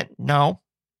that's it. No.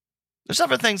 There's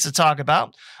other things to talk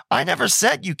about. I never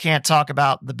said you can't talk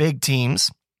about the big teams.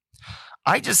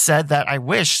 I just said that I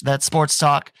wish that sports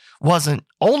talk wasn't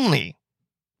only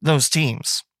those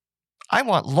teams. I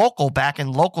want local back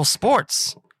in local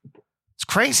sports. It's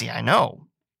crazy, I know.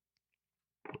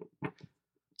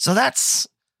 So that's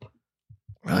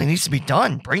really needs to be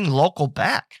done. Bring local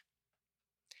back.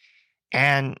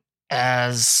 And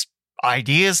as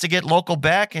ideas to get local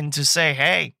back and to say,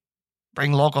 hey,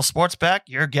 bring local sports back,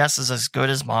 your guess is as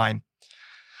good as mine.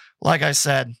 Like I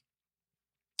said,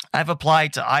 I've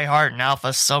applied to iHeart and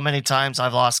Alpha so many times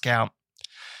I've lost count.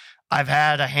 I've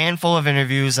had a handful of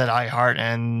interviews at iHeart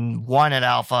and one at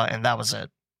Alpha, and that was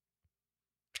it.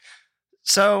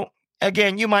 So,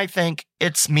 again, you might think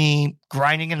it's me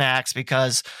grinding an axe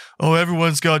because,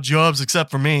 everyone's got jobs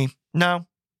except for me. No,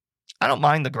 I don't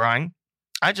mind the grind.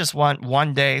 I just want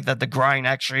one day that the grind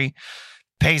actually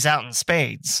pays out in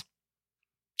spades.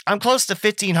 I'm close to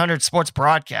 1,500 sports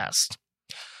broadcasts.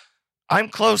 I'm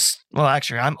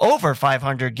over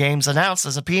 500 games announced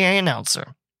as a PA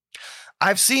announcer.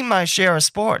 I've seen my share of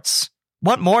sports.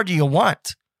 What more do you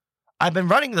want? I've been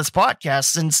running this podcast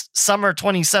since summer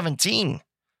 2017.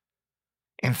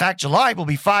 In fact, July will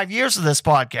be 5 years of this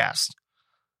podcast.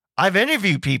 I've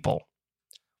interviewed people.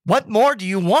 What more do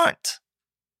you want?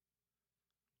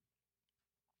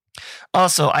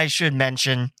 Also, I should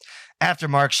mention, after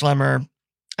Mark Schlemmer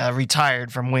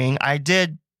retired from Wing, I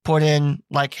did put in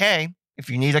like, hey, if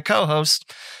you need a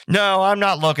co-host. No, I'm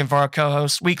not looking for a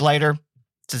co-host. Week later,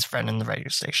 it's his friend in the radio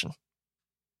station.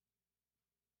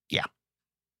 Yeah.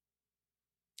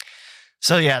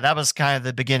 So yeah, that was kind of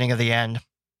the beginning of the end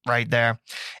right there.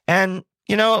 And,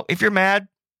 if you're mad,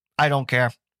 I don't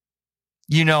care.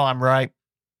 I'm right.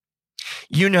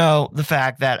 The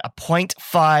fact that a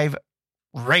 0.5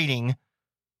 rating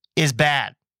is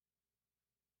bad.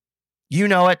 You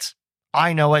know it.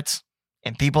 I know it.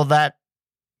 And people that,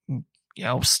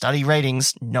 study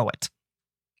ratings know it.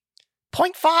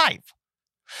 0.5.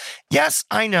 Yes,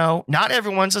 I know. Not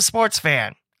everyone's a sports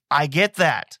fan. I get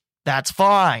that. That's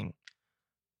fine.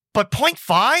 But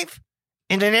 0.5?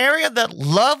 In an area that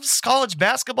loves college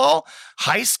basketball,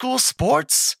 high school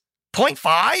sports?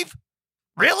 0.5?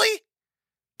 Really?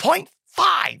 0.5.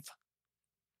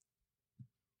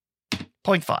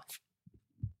 0.5.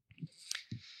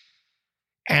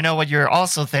 I know what you're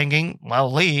also thinking.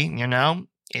 Well, Lee,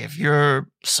 if you're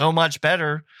so much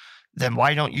better, then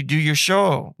why don't you do your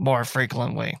show more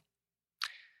frequently?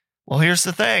 Well, here's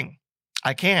the thing.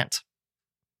 I can't.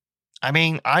 I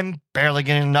mean, I'm barely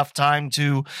getting enough time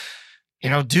to,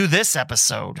 do this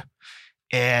episode.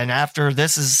 And after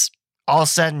this is all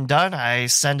said and done, I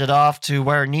send it off to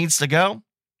where it needs to go.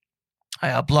 I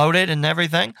upload it and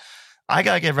everything. I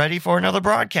got to get ready for another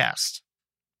broadcast.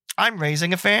 I'm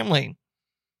raising a family.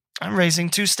 I'm raising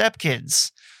 2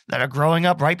 stepkids that are growing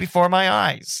up right before my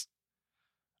eyes.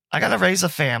 I got to raise a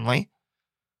family.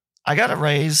 I got to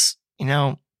raise,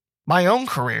 my own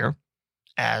career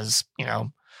as,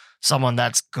 someone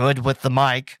that's good with the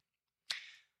mic.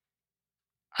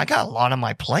 I got a lot on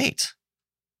my plate.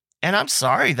 And I'm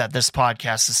sorry that this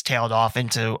podcast has tailed off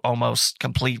into almost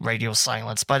complete radio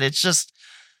silence, but it's just,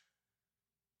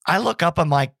 I look up on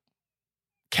my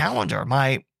calendar,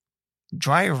 my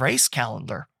dry erase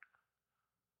calendar.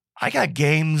 I got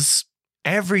games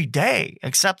every day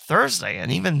except Thursday.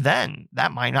 And even then,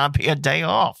 that might not be a day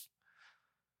off.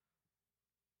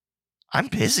 I'm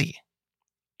busy.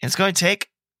 It's going to take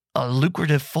a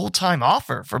lucrative full-time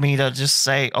offer for me to just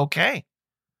say, okay.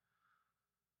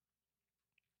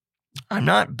 I'm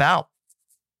not about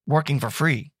working for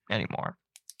free anymore.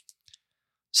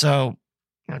 So,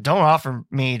 don't offer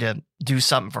me to do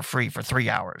something for free for 3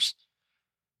 hours.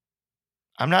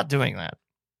 I'm not doing that.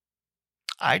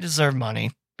 I deserve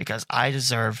money because I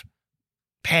deserve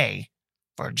pay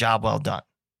for a job well done.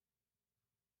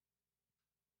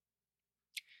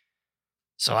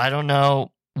 So I don't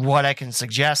know what I can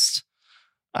suggest.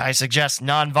 I suggest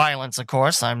nonviolence, of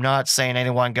course. I'm not saying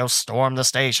anyone go storm the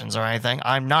stations or anything.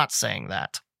 I'm not saying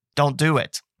that. Don't do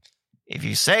it. If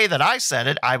you say that I said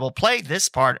it, I will play this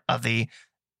part of the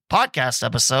podcast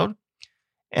episode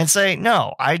and say,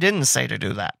 no, I didn't say to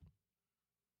do that.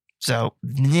 So,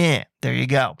 yeah, there you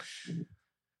go.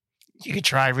 You could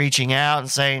try reaching out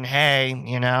and saying, hey,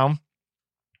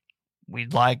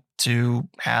 we'd like to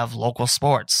have local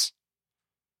sports.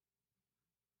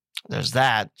 There's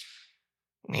that.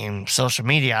 I mean, social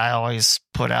media, I always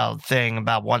put out a thing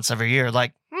about once every year,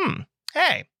 like,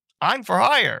 hey, I'm for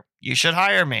hire. You should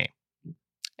hire me.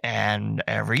 And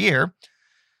every year,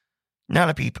 not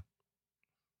a peep.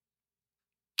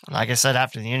 Like I said,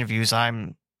 after the interviews,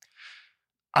 I'm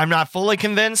not fully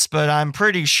convinced, but I'm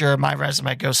pretty sure my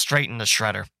resume goes straight in the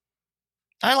shredder.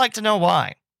 I like to know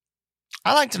why.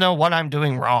 I like to know what I'm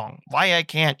doing wrong. Why I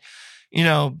can't,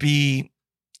 be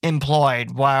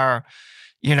employed where,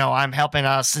 I'm helping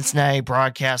a Cincinnati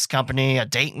broadcast company, a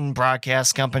Dayton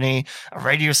broadcast company, a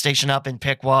radio station up in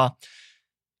Piqua,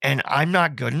 and I'm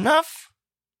not good enough?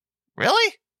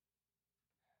 Really?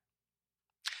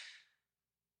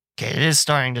 Okay, it is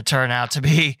starting to turn out to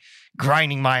be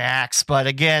grinding my axe, but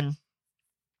again,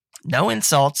 no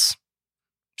insults,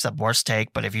 except worst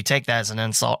take, but if you take that as an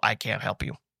insult, I can't help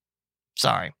you.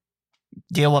 Sorry.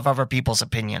 Deal with other people's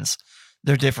opinions.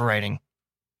 They're differing.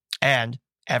 And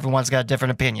everyone's got a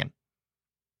different opinion.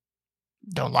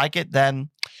 Don't like it, then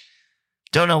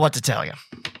don't know what to tell you.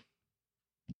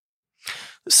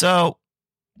 So,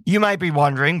 you might be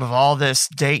wondering, with all this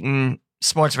Dayton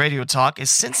sports radio talk,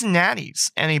 is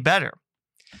Cincinnati's any better?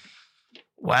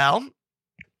 Well,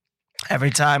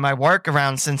 every time I work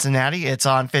around Cincinnati, it's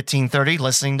on 1530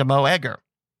 listening to Mo Egger.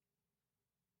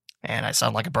 And I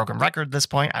sound like a broken record at this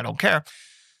point. I don't care.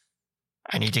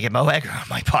 I need to get Mo Egger on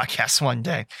my podcast one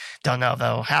day. Don't know if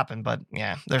that'll happen, but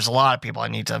yeah, there's a lot of people I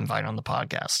need to invite on the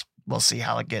podcast. We'll see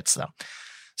how it gets, though.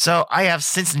 So I have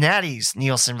Cincinnati's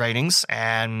Nielsen ratings,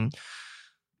 and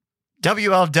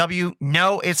WLW,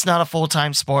 no, it's not a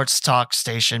full-time sports talk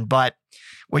station, but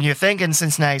when you're thinking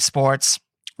Cincinnati sports,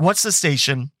 what's the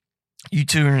station you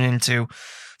tune into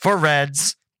for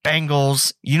Reds,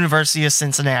 Bengals, University of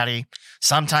Cincinnati,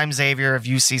 sometimes Xavier if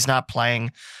UC's not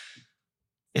playing.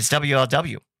 It's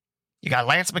WLW. You got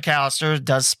Lance McAllister,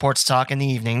 does sports talk in the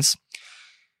evenings.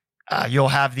 You'll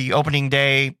have the opening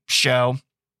day show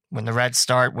when the Reds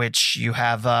start, which you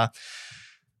have, now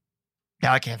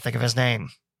I can't think of his name.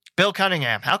 Bill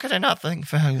Cunningham. How could I not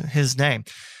think of his name?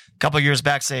 A couple years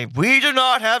back say, we do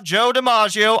not have Joe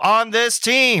DiMaggio on this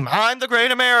team. I'm the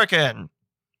great American.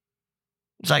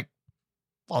 It's like,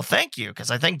 well, thank you,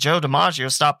 because I think Joe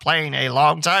DiMaggio stopped playing a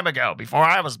long time ago, before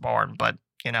I was born. But,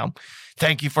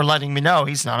 thank you for letting me know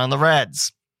he's not on the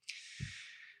Reds.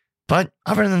 But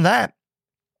other than that,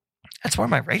 that's where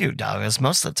my radio dial is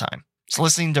most of the time. It's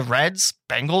listening to Reds,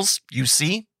 Bengals,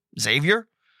 UC, Xavier.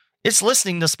 It's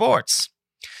listening to sports.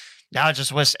 Now I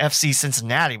just wish FC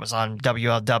Cincinnati was on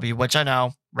WLW, which I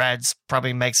know Reds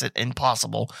probably makes it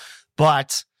impossible,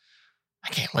 but I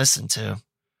can't listen to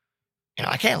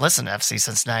FC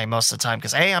Cincinnati most of the time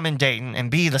because A, I'm in Dayton, and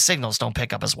B, the signals don't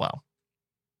pick up as well.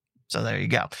 So there you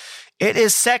go. It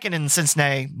is second in the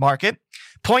Cincinnati market,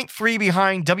 0.3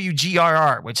 behind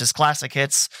WGRR, which is classic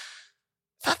hits.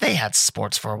 I thought they had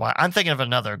sports for a while. I'm thinking of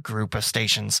another group of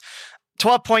stations.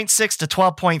 12.6 to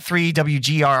 12.3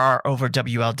 WGRR over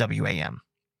WLWAM.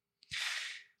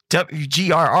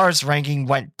 WGRR's ranking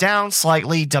went down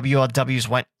slightly. WLW's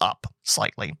went up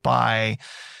slightly by,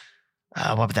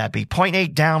 what would that be?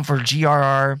 0.8 down for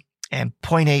GRR and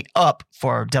 0.8 up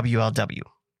for WLW.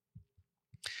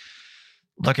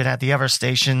 Looking at the other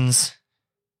stations,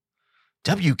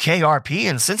 WKRP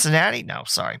in Cincinnati? No,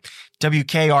 sorry.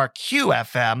 WKRQ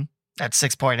FM at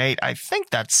 6.8. I think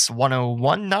that's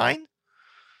 101.9.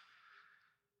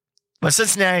 But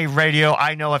Cincinnati radio,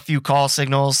 I know a few call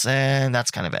signals, and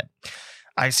that's kind of it.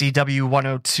 I see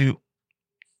W102.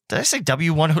 Did I say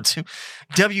W102?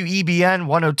 WEBN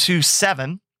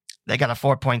 102.7. They got a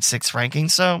 4.6 ranking,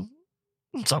 so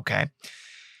it's okay.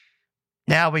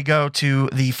 Now we go to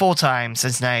the full-time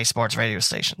Cincinnati sports radio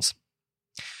stations.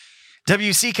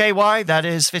 WCKY, that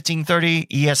is 1530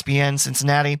 ESPN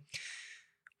Cincinnati,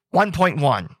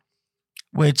 1.1,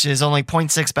 which is only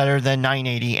 0.6 better than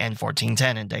 980 and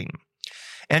 1410 in Dayton.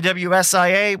 And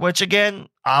WSIA, which again,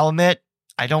 I'll admit,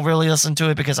 I don't really listen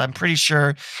to it because I'm pretty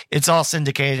sure it's all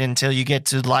syndicated until you get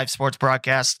to the live sports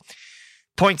broadcast,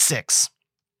 0.6.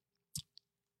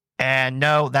 And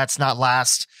no, that's not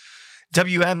last.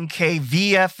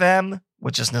 WMKV-FM,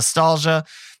 which is Nostalgia,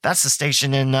 that's the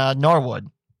station in Norwood.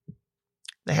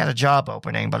 They had a job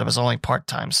opening, but it was only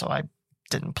part-time, so I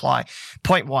didn't apply.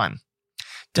 0.1.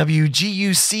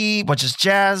 WGUC, which is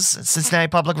Jazz, Cincinnati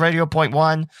Public Radio,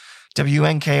 0.1.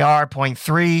 WNKR,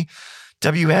 0.3.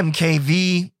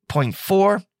 WMKV,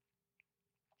 0.4.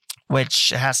 Which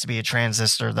has to be a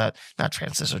translator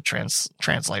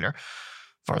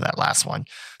for that last one.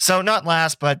 So not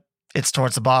last, but it's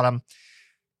towards the bottom.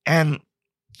 And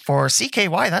for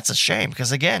CKY, that's a shame,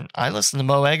 because again, I listen to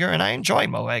Mo Egger, and I enjoy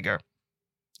Mo Egger.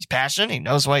 He's passionate. He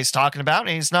knows what he's talking about. And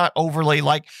he's not overly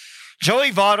like Joey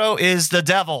Votto is the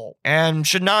devil and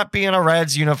should not be in a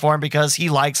Reds uniform because he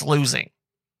likes losing.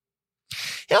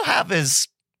 He'll have his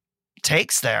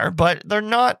takes there, but they're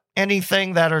not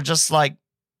anything that are just like,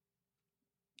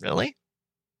 really?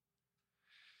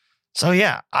 So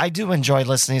yeah, I do enjoy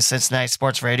listening to Cincinnati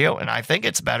Sports Radio, and I think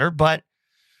it's better, but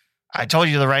I told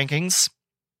you the rankings,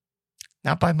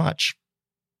 not by much.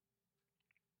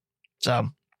 So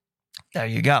there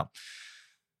you go.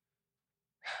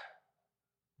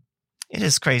 It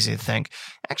is crazy to think.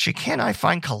 Actually, can I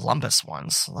find Columbus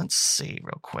ones? Let's see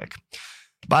real quick.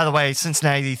 By the way,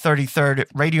 Cincinnati, the 33rd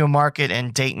radio market,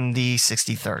 and Dayton, the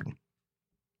 63rd.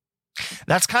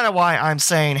 That's kind of why I'm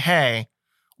saying, hey,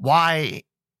 why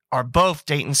are both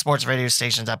Dayton sports radio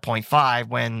stations at 0.5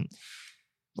 when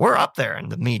we're up there in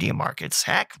the media markets?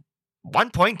 Heck,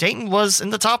 one point Dayton was in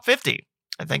the top 50.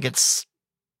 I think it's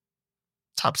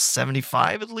top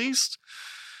 75 at least.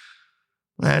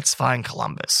 Let's find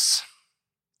Columbus.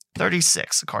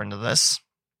 36, according to this.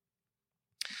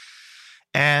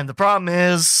 And the problem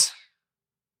is,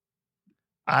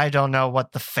 I don't know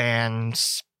what the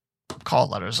fans' call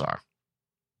letters are,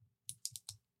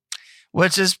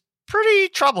 which is pretty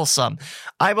troublesome.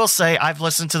 I will say I've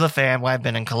listened to the fan when I've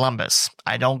been in Columbus.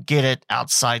 I don't get it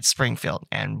outside Springfield.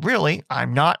 And really,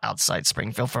 I'm not outside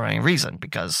Springfield for any reason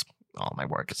because all my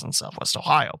work is in Southwest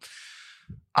Ohio.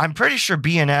 I'm pretty sure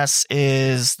BNS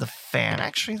is the fan.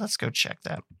 Actually, let's go check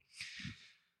that.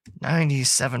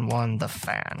 97.1 The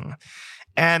Fan.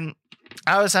 And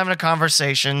I was having a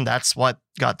conversation. That's what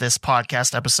got this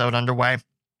podcast episode underway.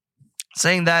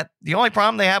 Saying that the only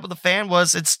problem they had with the fan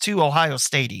was it's too Ohio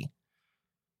Statey,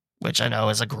 which I know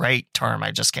is a great term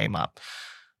I just came up.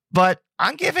 But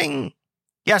I'm giving,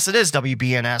 yes, it is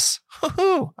WBNS.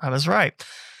 Woohoo, I was right.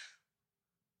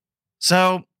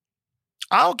 So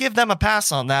I'll give them a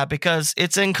pass on that because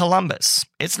it's in Columbus.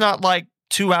 It's not like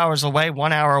 2 hours away,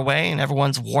 1 hour away, and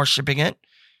everyone's worshiping it.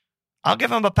 I'll give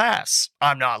them a pass.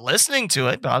 I'm not listening to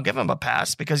it, but I'll give them a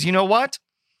pass because you know what?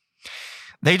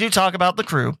 They do talk about the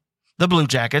Crew, the Blue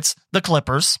Jackets, the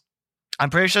Clippers. I'm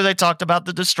pretty sure they talked about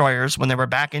the Destroyers when they were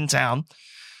back in town.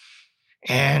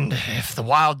 And if the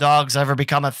Wild Dogs ever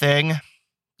become a thing,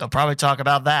 they'll probably talk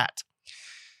about that.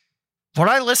 What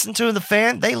I listen to in The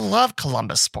Fan, they love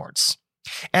Columbus sports.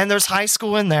 And there's high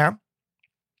school in there,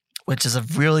 which is a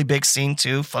really big scene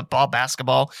too. Football,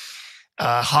 basketball,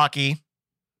 hockey,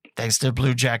 thanks to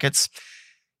Blue Jackets.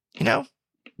 You know,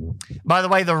 by the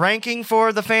way, the ranking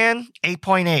for The Fan,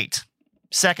 8.8,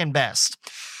 second best.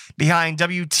 Behind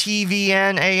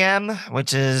WTVN AM,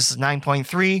 which is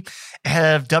 9.3.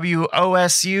 Ahead of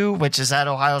WOSU, which is at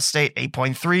Ohio State,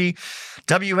 8.3.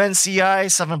 WNCI,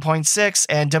 7.6.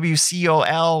 And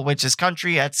WCOL, which is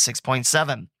country, at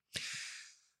 6.7.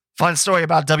 Fun story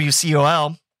about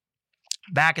WCOL.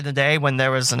 Back in the day when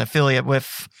there was an affiliate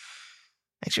with...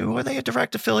 Actually, were they a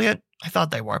direct affiliate? I thought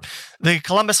they were. The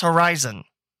Columbus Horizon.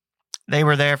 They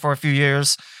were there for a few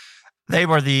years. They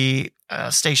were the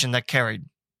station that carried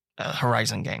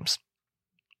Horizon games,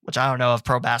 which I don't know if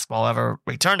pro basketball ever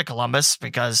returned to Columbus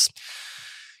because,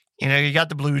 you know, you got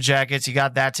the Blue Jackets, you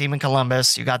got that team in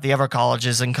Columbus, you got the Ever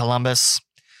Colleges in Columbus.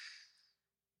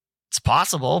 It's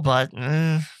possible, but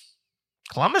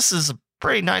Columbus is a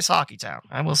pretty nice hockey town.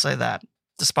 I will say that,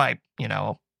 despite, you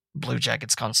know, Blue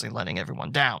Jackets constantly letting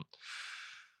everyone down.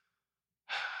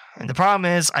 And the problem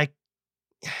is,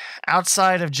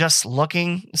 outside of just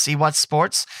looking to see what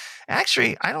sports,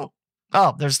 actually, I don't.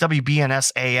 Oh, there's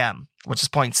WBNS AM, which is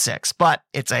 0.6, but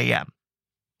it's AM.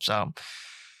 So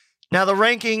now the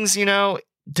rankings, you know,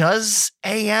 does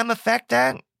AM affect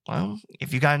that? Well,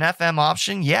 if you got an FM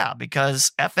option, yeah,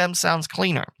 because FM sounds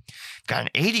cleaner. Got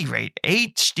an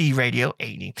HD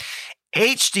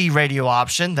radio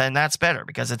option, then that's better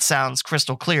because it sounds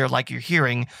crystal clear like you're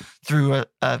hearing through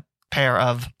a pair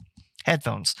of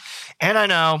headphones. And I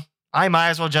know I might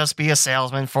as well just be a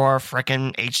salesman for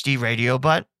frickin' HD radio,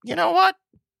 but you know what?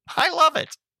 I love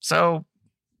it. So,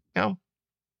 you know,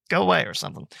 go away or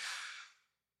something.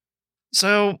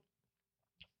 So,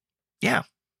 yeah.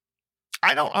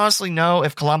 I don't honestly know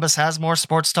if Columbus has more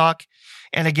sports talk.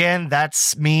 And again,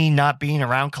 that's me not being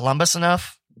around Columbus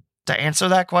enough to answer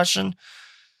that question.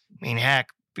 I mean, heck,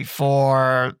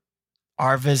 before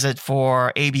our visit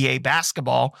for ABA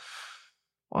basketball,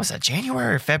 what was that,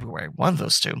 January or February? One of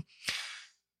those two.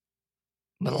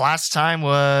 But the last time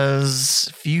was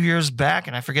a few years back,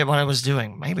 and I forget what I was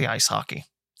doing. Maybe ice hockey.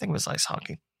 I think it was ice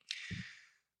hockey.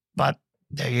 But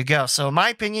there you go. So in my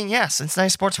opinion, yeah, Cincinnati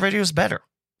Sports Radio is better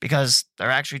because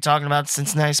they're actually talking about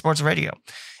Cincinnati Sports Radio.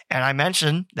 And I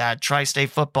mentioned that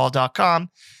TriStateFootball.com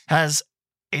has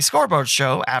a scoreboard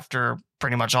show after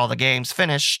pretty much all the games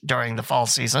finish during the fall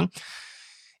season.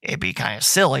 It'd be kind of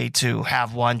silly to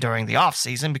have one during the off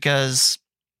season because,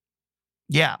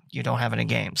 yeah, you don't have any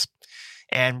games.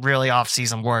 And really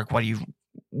off-season work, when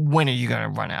are you going to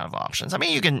run out of options? I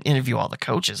mean, you can interview all the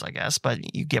coaches, I guess,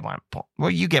 but you get what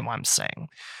I'm saying.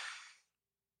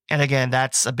 And again,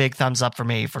 that's a big thumbs up for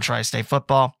me for Tri-State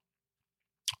football.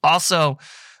 Also,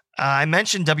 I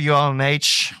mentioned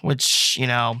WOMH, which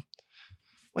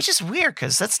is weird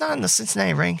because that's not in the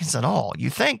Cincinnati rankings at all. You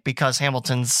think because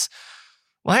Hamilton's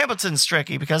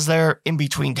tricky because they're in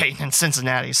between Dayton and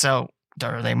Cincinnati. So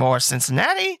are they more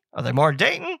Cincinnati? Are they more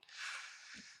Dayton?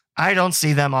 I don't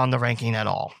see them on the ranking at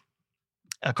all.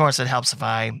 Of course, it helps if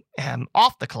I am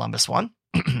off the Columbus one.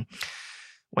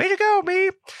 Way to go, me.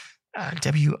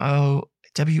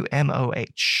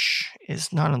 WMOH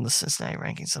is not on the Cincinnati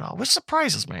rankings at all, which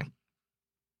surprises me.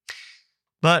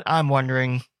 But I'm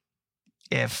wondering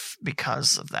if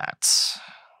because of that,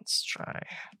 let's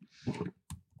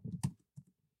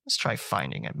try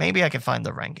finding it. Maybe I can find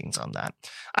the rankings on that.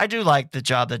 I do like the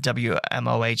job that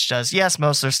WMOH does. Yes,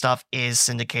 most of their stuff is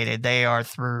syndicated. They were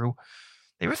through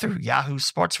Yahoo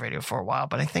Sports Radio for a while,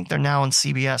 but I think they're now on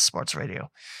CBS Sports Radio,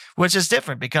 which is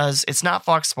different because it's not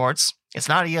Fox Sports. It's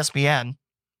not ESPN.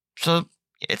 So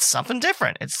it's something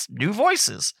different. It's new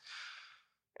voices.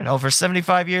 And over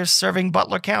 75 years serving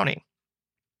Butler County.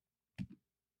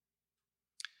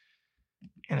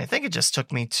 And I think it just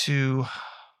took me to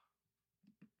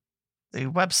the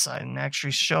website and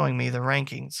actually showing me the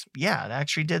rankings. Yeah, it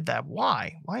actually did that.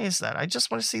 Why? Why is that? I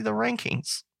just want to see the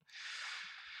rankings.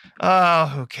 Oh,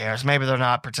 who cares? Maybe they're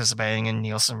not participating in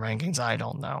Nielsen rankings. I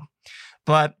don't know.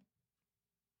 But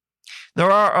there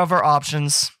are other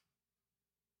options.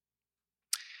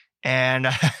 And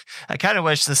I kind of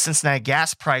wish the Cincinnati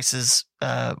gas prices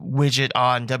widget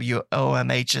on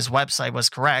WOMH's website was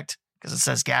correct, because it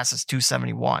says gas is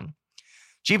 $2.71.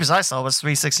 Cheapest I saw was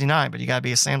 $3.69, but you got to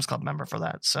be a Sam's Club member for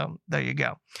that. So there you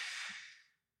go.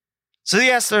 So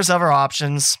yes, there's other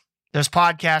options. There's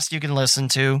podcasts you can listen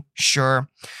to. Sure.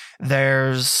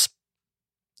 There's,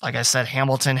 like I said,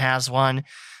 Hamilton has one.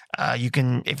 If you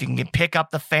can pick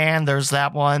up the Fan, there's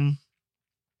that one.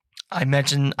 I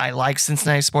mentioned I like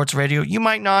Cincinnati Sports Radio. You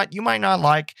might not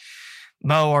like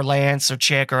Mo or Lance or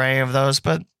Chick or any of those,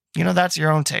 but that's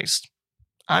your own taste.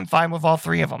 I'm fine with all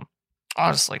three of them,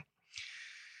 honestly.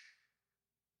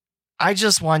 I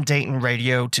just want Dayton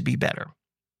radio to be better.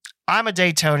 I'm a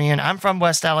Daytonian. I'm from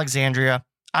West Alexandria.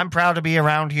 I'm proud to be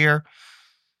around here.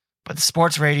 But the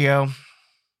sports radio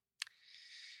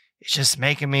is just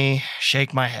making me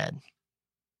shake my head.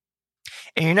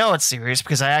 And it's serious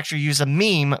because I actually use a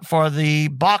meme for the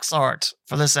box art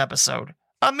for this episode.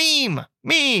 A meme!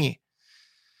 Me!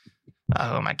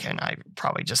 Oh, am I kidding? I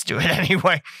probably just do it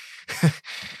anyway.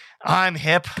 I'm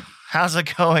hip. How's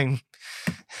it going?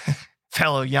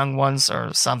 Fellow young ones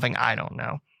or something, I don't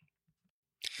know.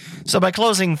 So my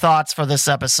closing thoughts for this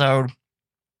episode.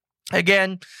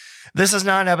 Again, this is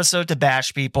not an episode to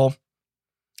bash people.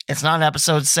 It's not an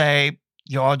episode to say,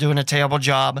 you're all doing a terrible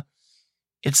job.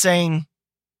 It's saying,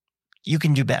 you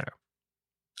can do better.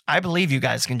 I believe you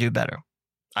guys can do better.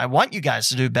 I want you guys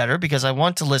to do better because I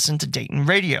want to listen to Dayton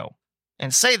radio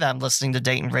and say that I'm listening to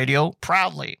Dayton radio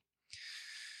proudly.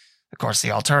 Of course,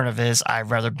 the alternative is I'd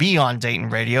rather be on Dayton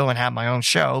radio and have my own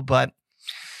show, but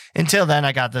until then,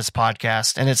 I got this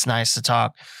podcast, and it's nice to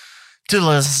talk to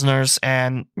listeners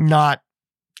and not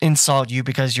insult you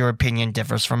because your opinion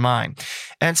differs from mine.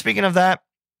 And speaking of that,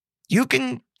 you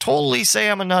can totally say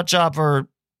I'm a nut job for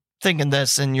thinking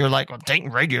this, and you're like, well,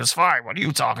 Dayton radio is fine. What are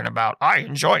you talking about? I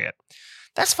enjoy it.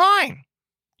 That's fine.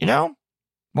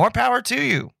 More power to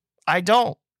you. I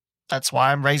don't. That's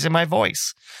why I'm raising my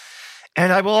voice.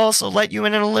 And I will also let you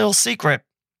in a little secret.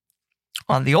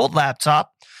 On the old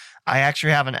laptop, I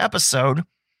actually have an episode,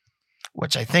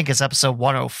 which I think is episode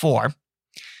 104,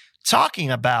 talking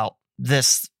about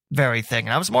this very thing.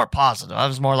 And I was more positive. I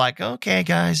was more like, okay,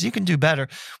 guys, you can do better.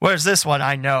 Whereas this one,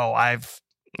 I know I've,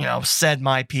 said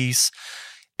my piece,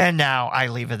 and now I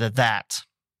leave it at that.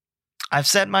 I've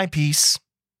said my piece.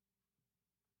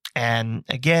 And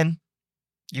again,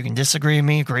 you can disagree with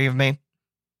me, agree with me.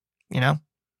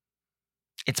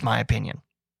 It's my opinion.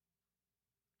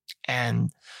 And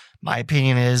my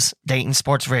opinion is Dayton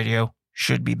Sports Radio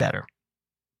should be better.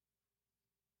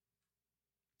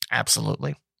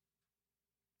 Absolutely.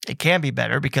 It can be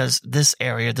better because this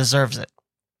area deserves it.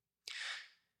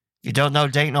 If you don't know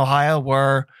Dayton, Ohio,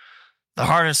 we're the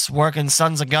hardest working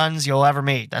sons of guns you'll ever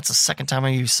meet. That's the second time I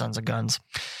use sons of guns.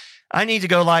 I need to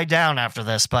go lie down after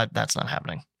this, but that's not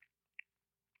happening.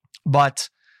 But,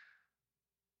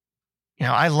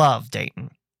 I love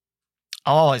Dayton.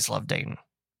 I'll always love Dayton.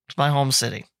 It's my home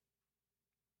city.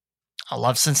 I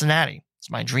love Cincinnati.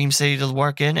 It's my dream city to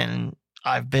work in, and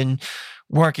I've been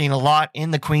working a lot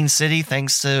in the Queen City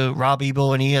thanks to Rob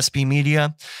Ebel and ESP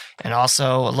Media, and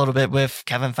also a little bit with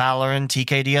Kevin Fowler and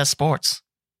TKDS Sports.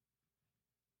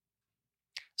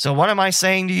 So what am I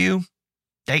saying to you?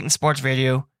 Dayton Sports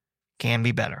Radio can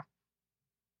be better.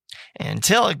 And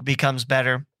until it becomes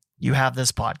better, you have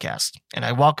this podcast. And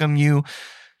I welcome you,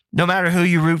 no matter who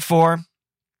you root for,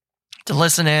 to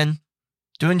listen in,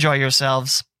 to enjoy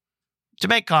yourselves, to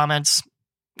make comments,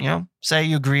 say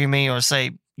you agree with me or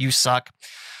say you suck.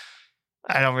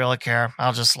 I don't really care.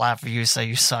 I'll just laugh at you, say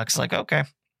you suck. It's like, okay.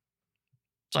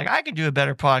 It's like, I can do a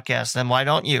better podcast, then why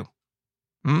don't you?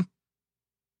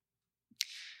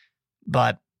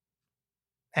 But,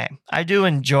 hey, I do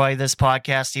enjoy this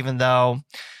podcast, even though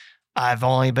I've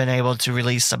only been able to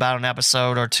release about an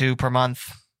episode or two per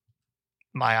month.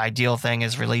 My ideal thing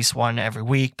is release one every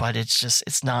week, but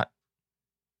it's not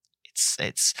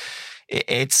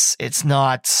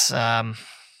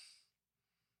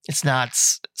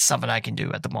something I can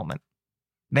do at the moment.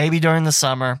 Maybe during the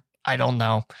summer, I don't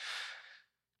know.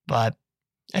 But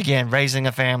again, raising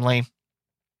a family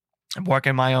and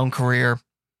working my own career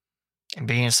and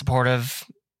being a supportive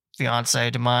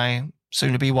fiance to my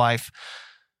soon-to-be wife,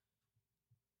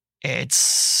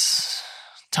 it's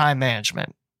time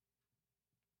management.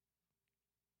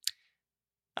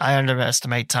 I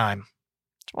underestimate time.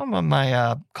 One of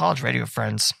my college radio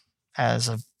friends has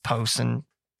a post, and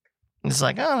it's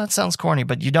like, oh, that sounds corny,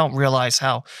 but you don't realize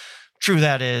how true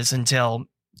that is until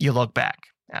you look back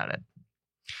at it.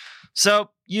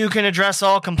 So you can address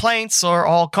all complaints or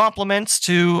all compliments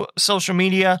to social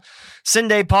media,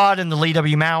 SindayPod and the Lee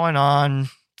W. Mowen on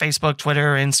Facebook,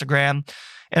 Twitter, Instagram,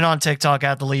 and on TikTok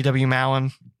at the Lee W.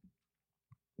 Mowen.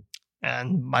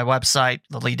 And my website,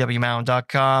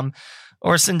 theleewmowen.com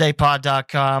or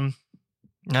sindaypod.com.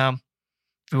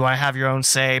 If you want to have your own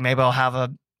say, maybe I'll have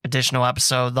an additional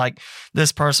episode like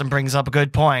this person brings up a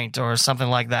good point or something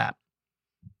like that.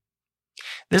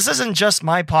 This isn't just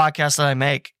my podcast that I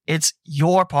make. It's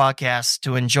your podcast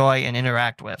to enjoy and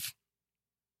interact with.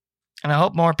 And I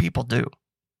hope more people do.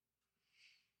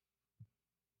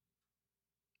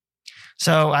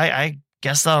 So I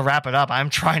guess that'll wrap it up. I'm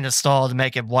trying to stall to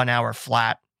make it 1 hour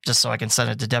flat just so I can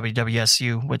send it to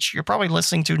WWSU, which you're probably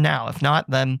listening to now. If not,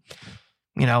 then,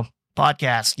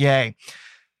 podcast. Yay.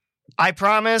 I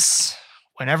promise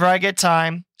whenever I get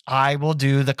time, I will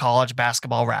do the college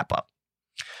basketball wrap-up.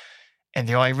 And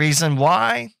the only reason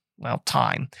why,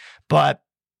 time. But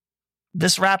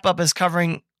this wrap-up is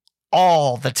covering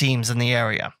all the teams in the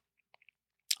area.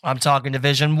 I'm talking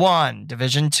Division I,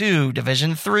 Division II,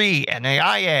 Division III,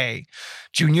 NAIA,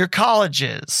 junior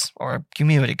colleges, or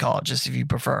community colleges if you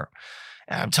prefer.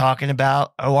 And I'm talking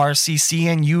about ORCC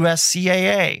and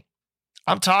USCAA.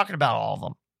 I'm talking about all of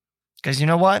them. Because you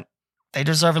know what? They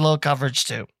deserve a little coverage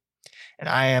too. And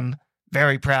I am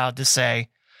very proud to say,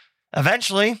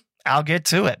 eventually, I'll get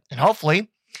to it. And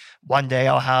hopefully, one day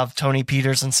I'll have Tony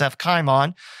Peters and Seth Keim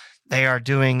on. They are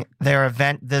doing their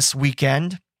event this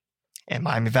weekend. And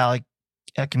Miami Valley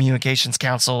Communications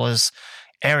Council is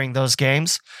airing those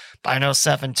games. But I know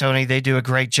Seth and Tony, they do a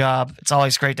great job. It's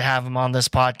always great to have them on this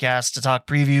podcast to talk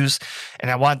previews. And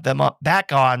I want them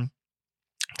back on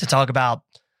to talk about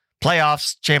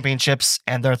playoffs, championships,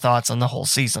 and their thoughts on the whole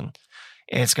season.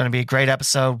 It's going to be a great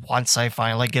episode once I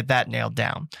finally get that nailed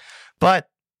down. But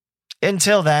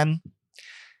until then,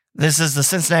 this is the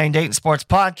Cincinnati and Dayton Sports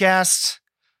Podcast.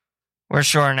 We're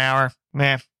short an hour.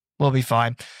 We'll be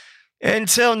fine.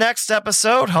 Until next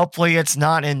episode, hopefully it's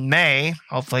not in May.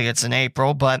 Hopefully it's in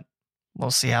April, but we'll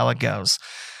see how it goes.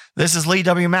 This is Lee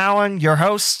W. Mowen, your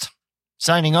host,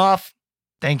 signing off.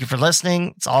 Thank you for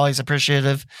listening. It's always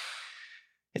appreciated.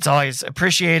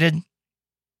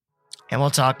 And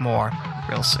we'll talk more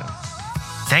real soon.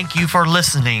 Thank you for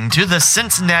listening to the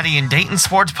Cincinnati and Dayton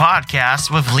Sports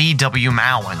Podcast with Lee W.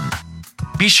 Mowen.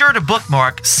 Be sure to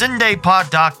bookmark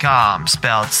sindaypod.com,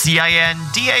 spelled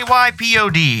CINDAYPOD,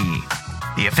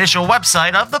 the official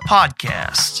website of the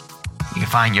podcast. You can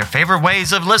find your favorite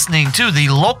ways of listening to the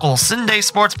local Cinday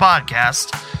Sports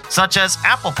Podcast, such as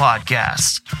Apple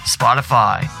Podcasts,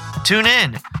 Spotify,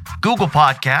 TuneIn, Google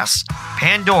Podcasts,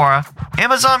 Pandora,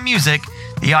 Amazon Music,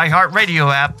 the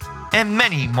iHeartRadio app, and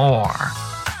many more.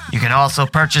 You can also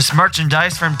purchase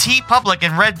merchandise from TeePublic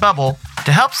and Redbubble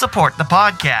to help support the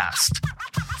podcast.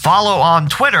 Follow on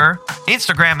Twitter,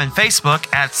 Instagram, and Facebook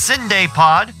at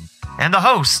CindayPod and the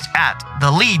host at the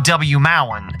Lee W.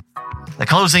 Mowen. The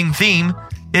closing theme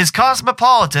is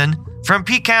Cosmopolitan from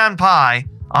Pecan Pie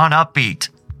on Upbeat.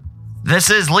 This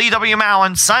is Lee W.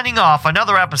 Mowen signing off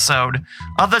another episode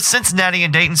of the Cincinnati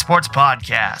and Dayton Sports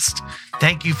Podcast.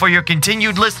 Thank you for your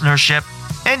continued listenership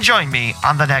and join me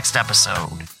on the next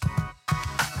episode.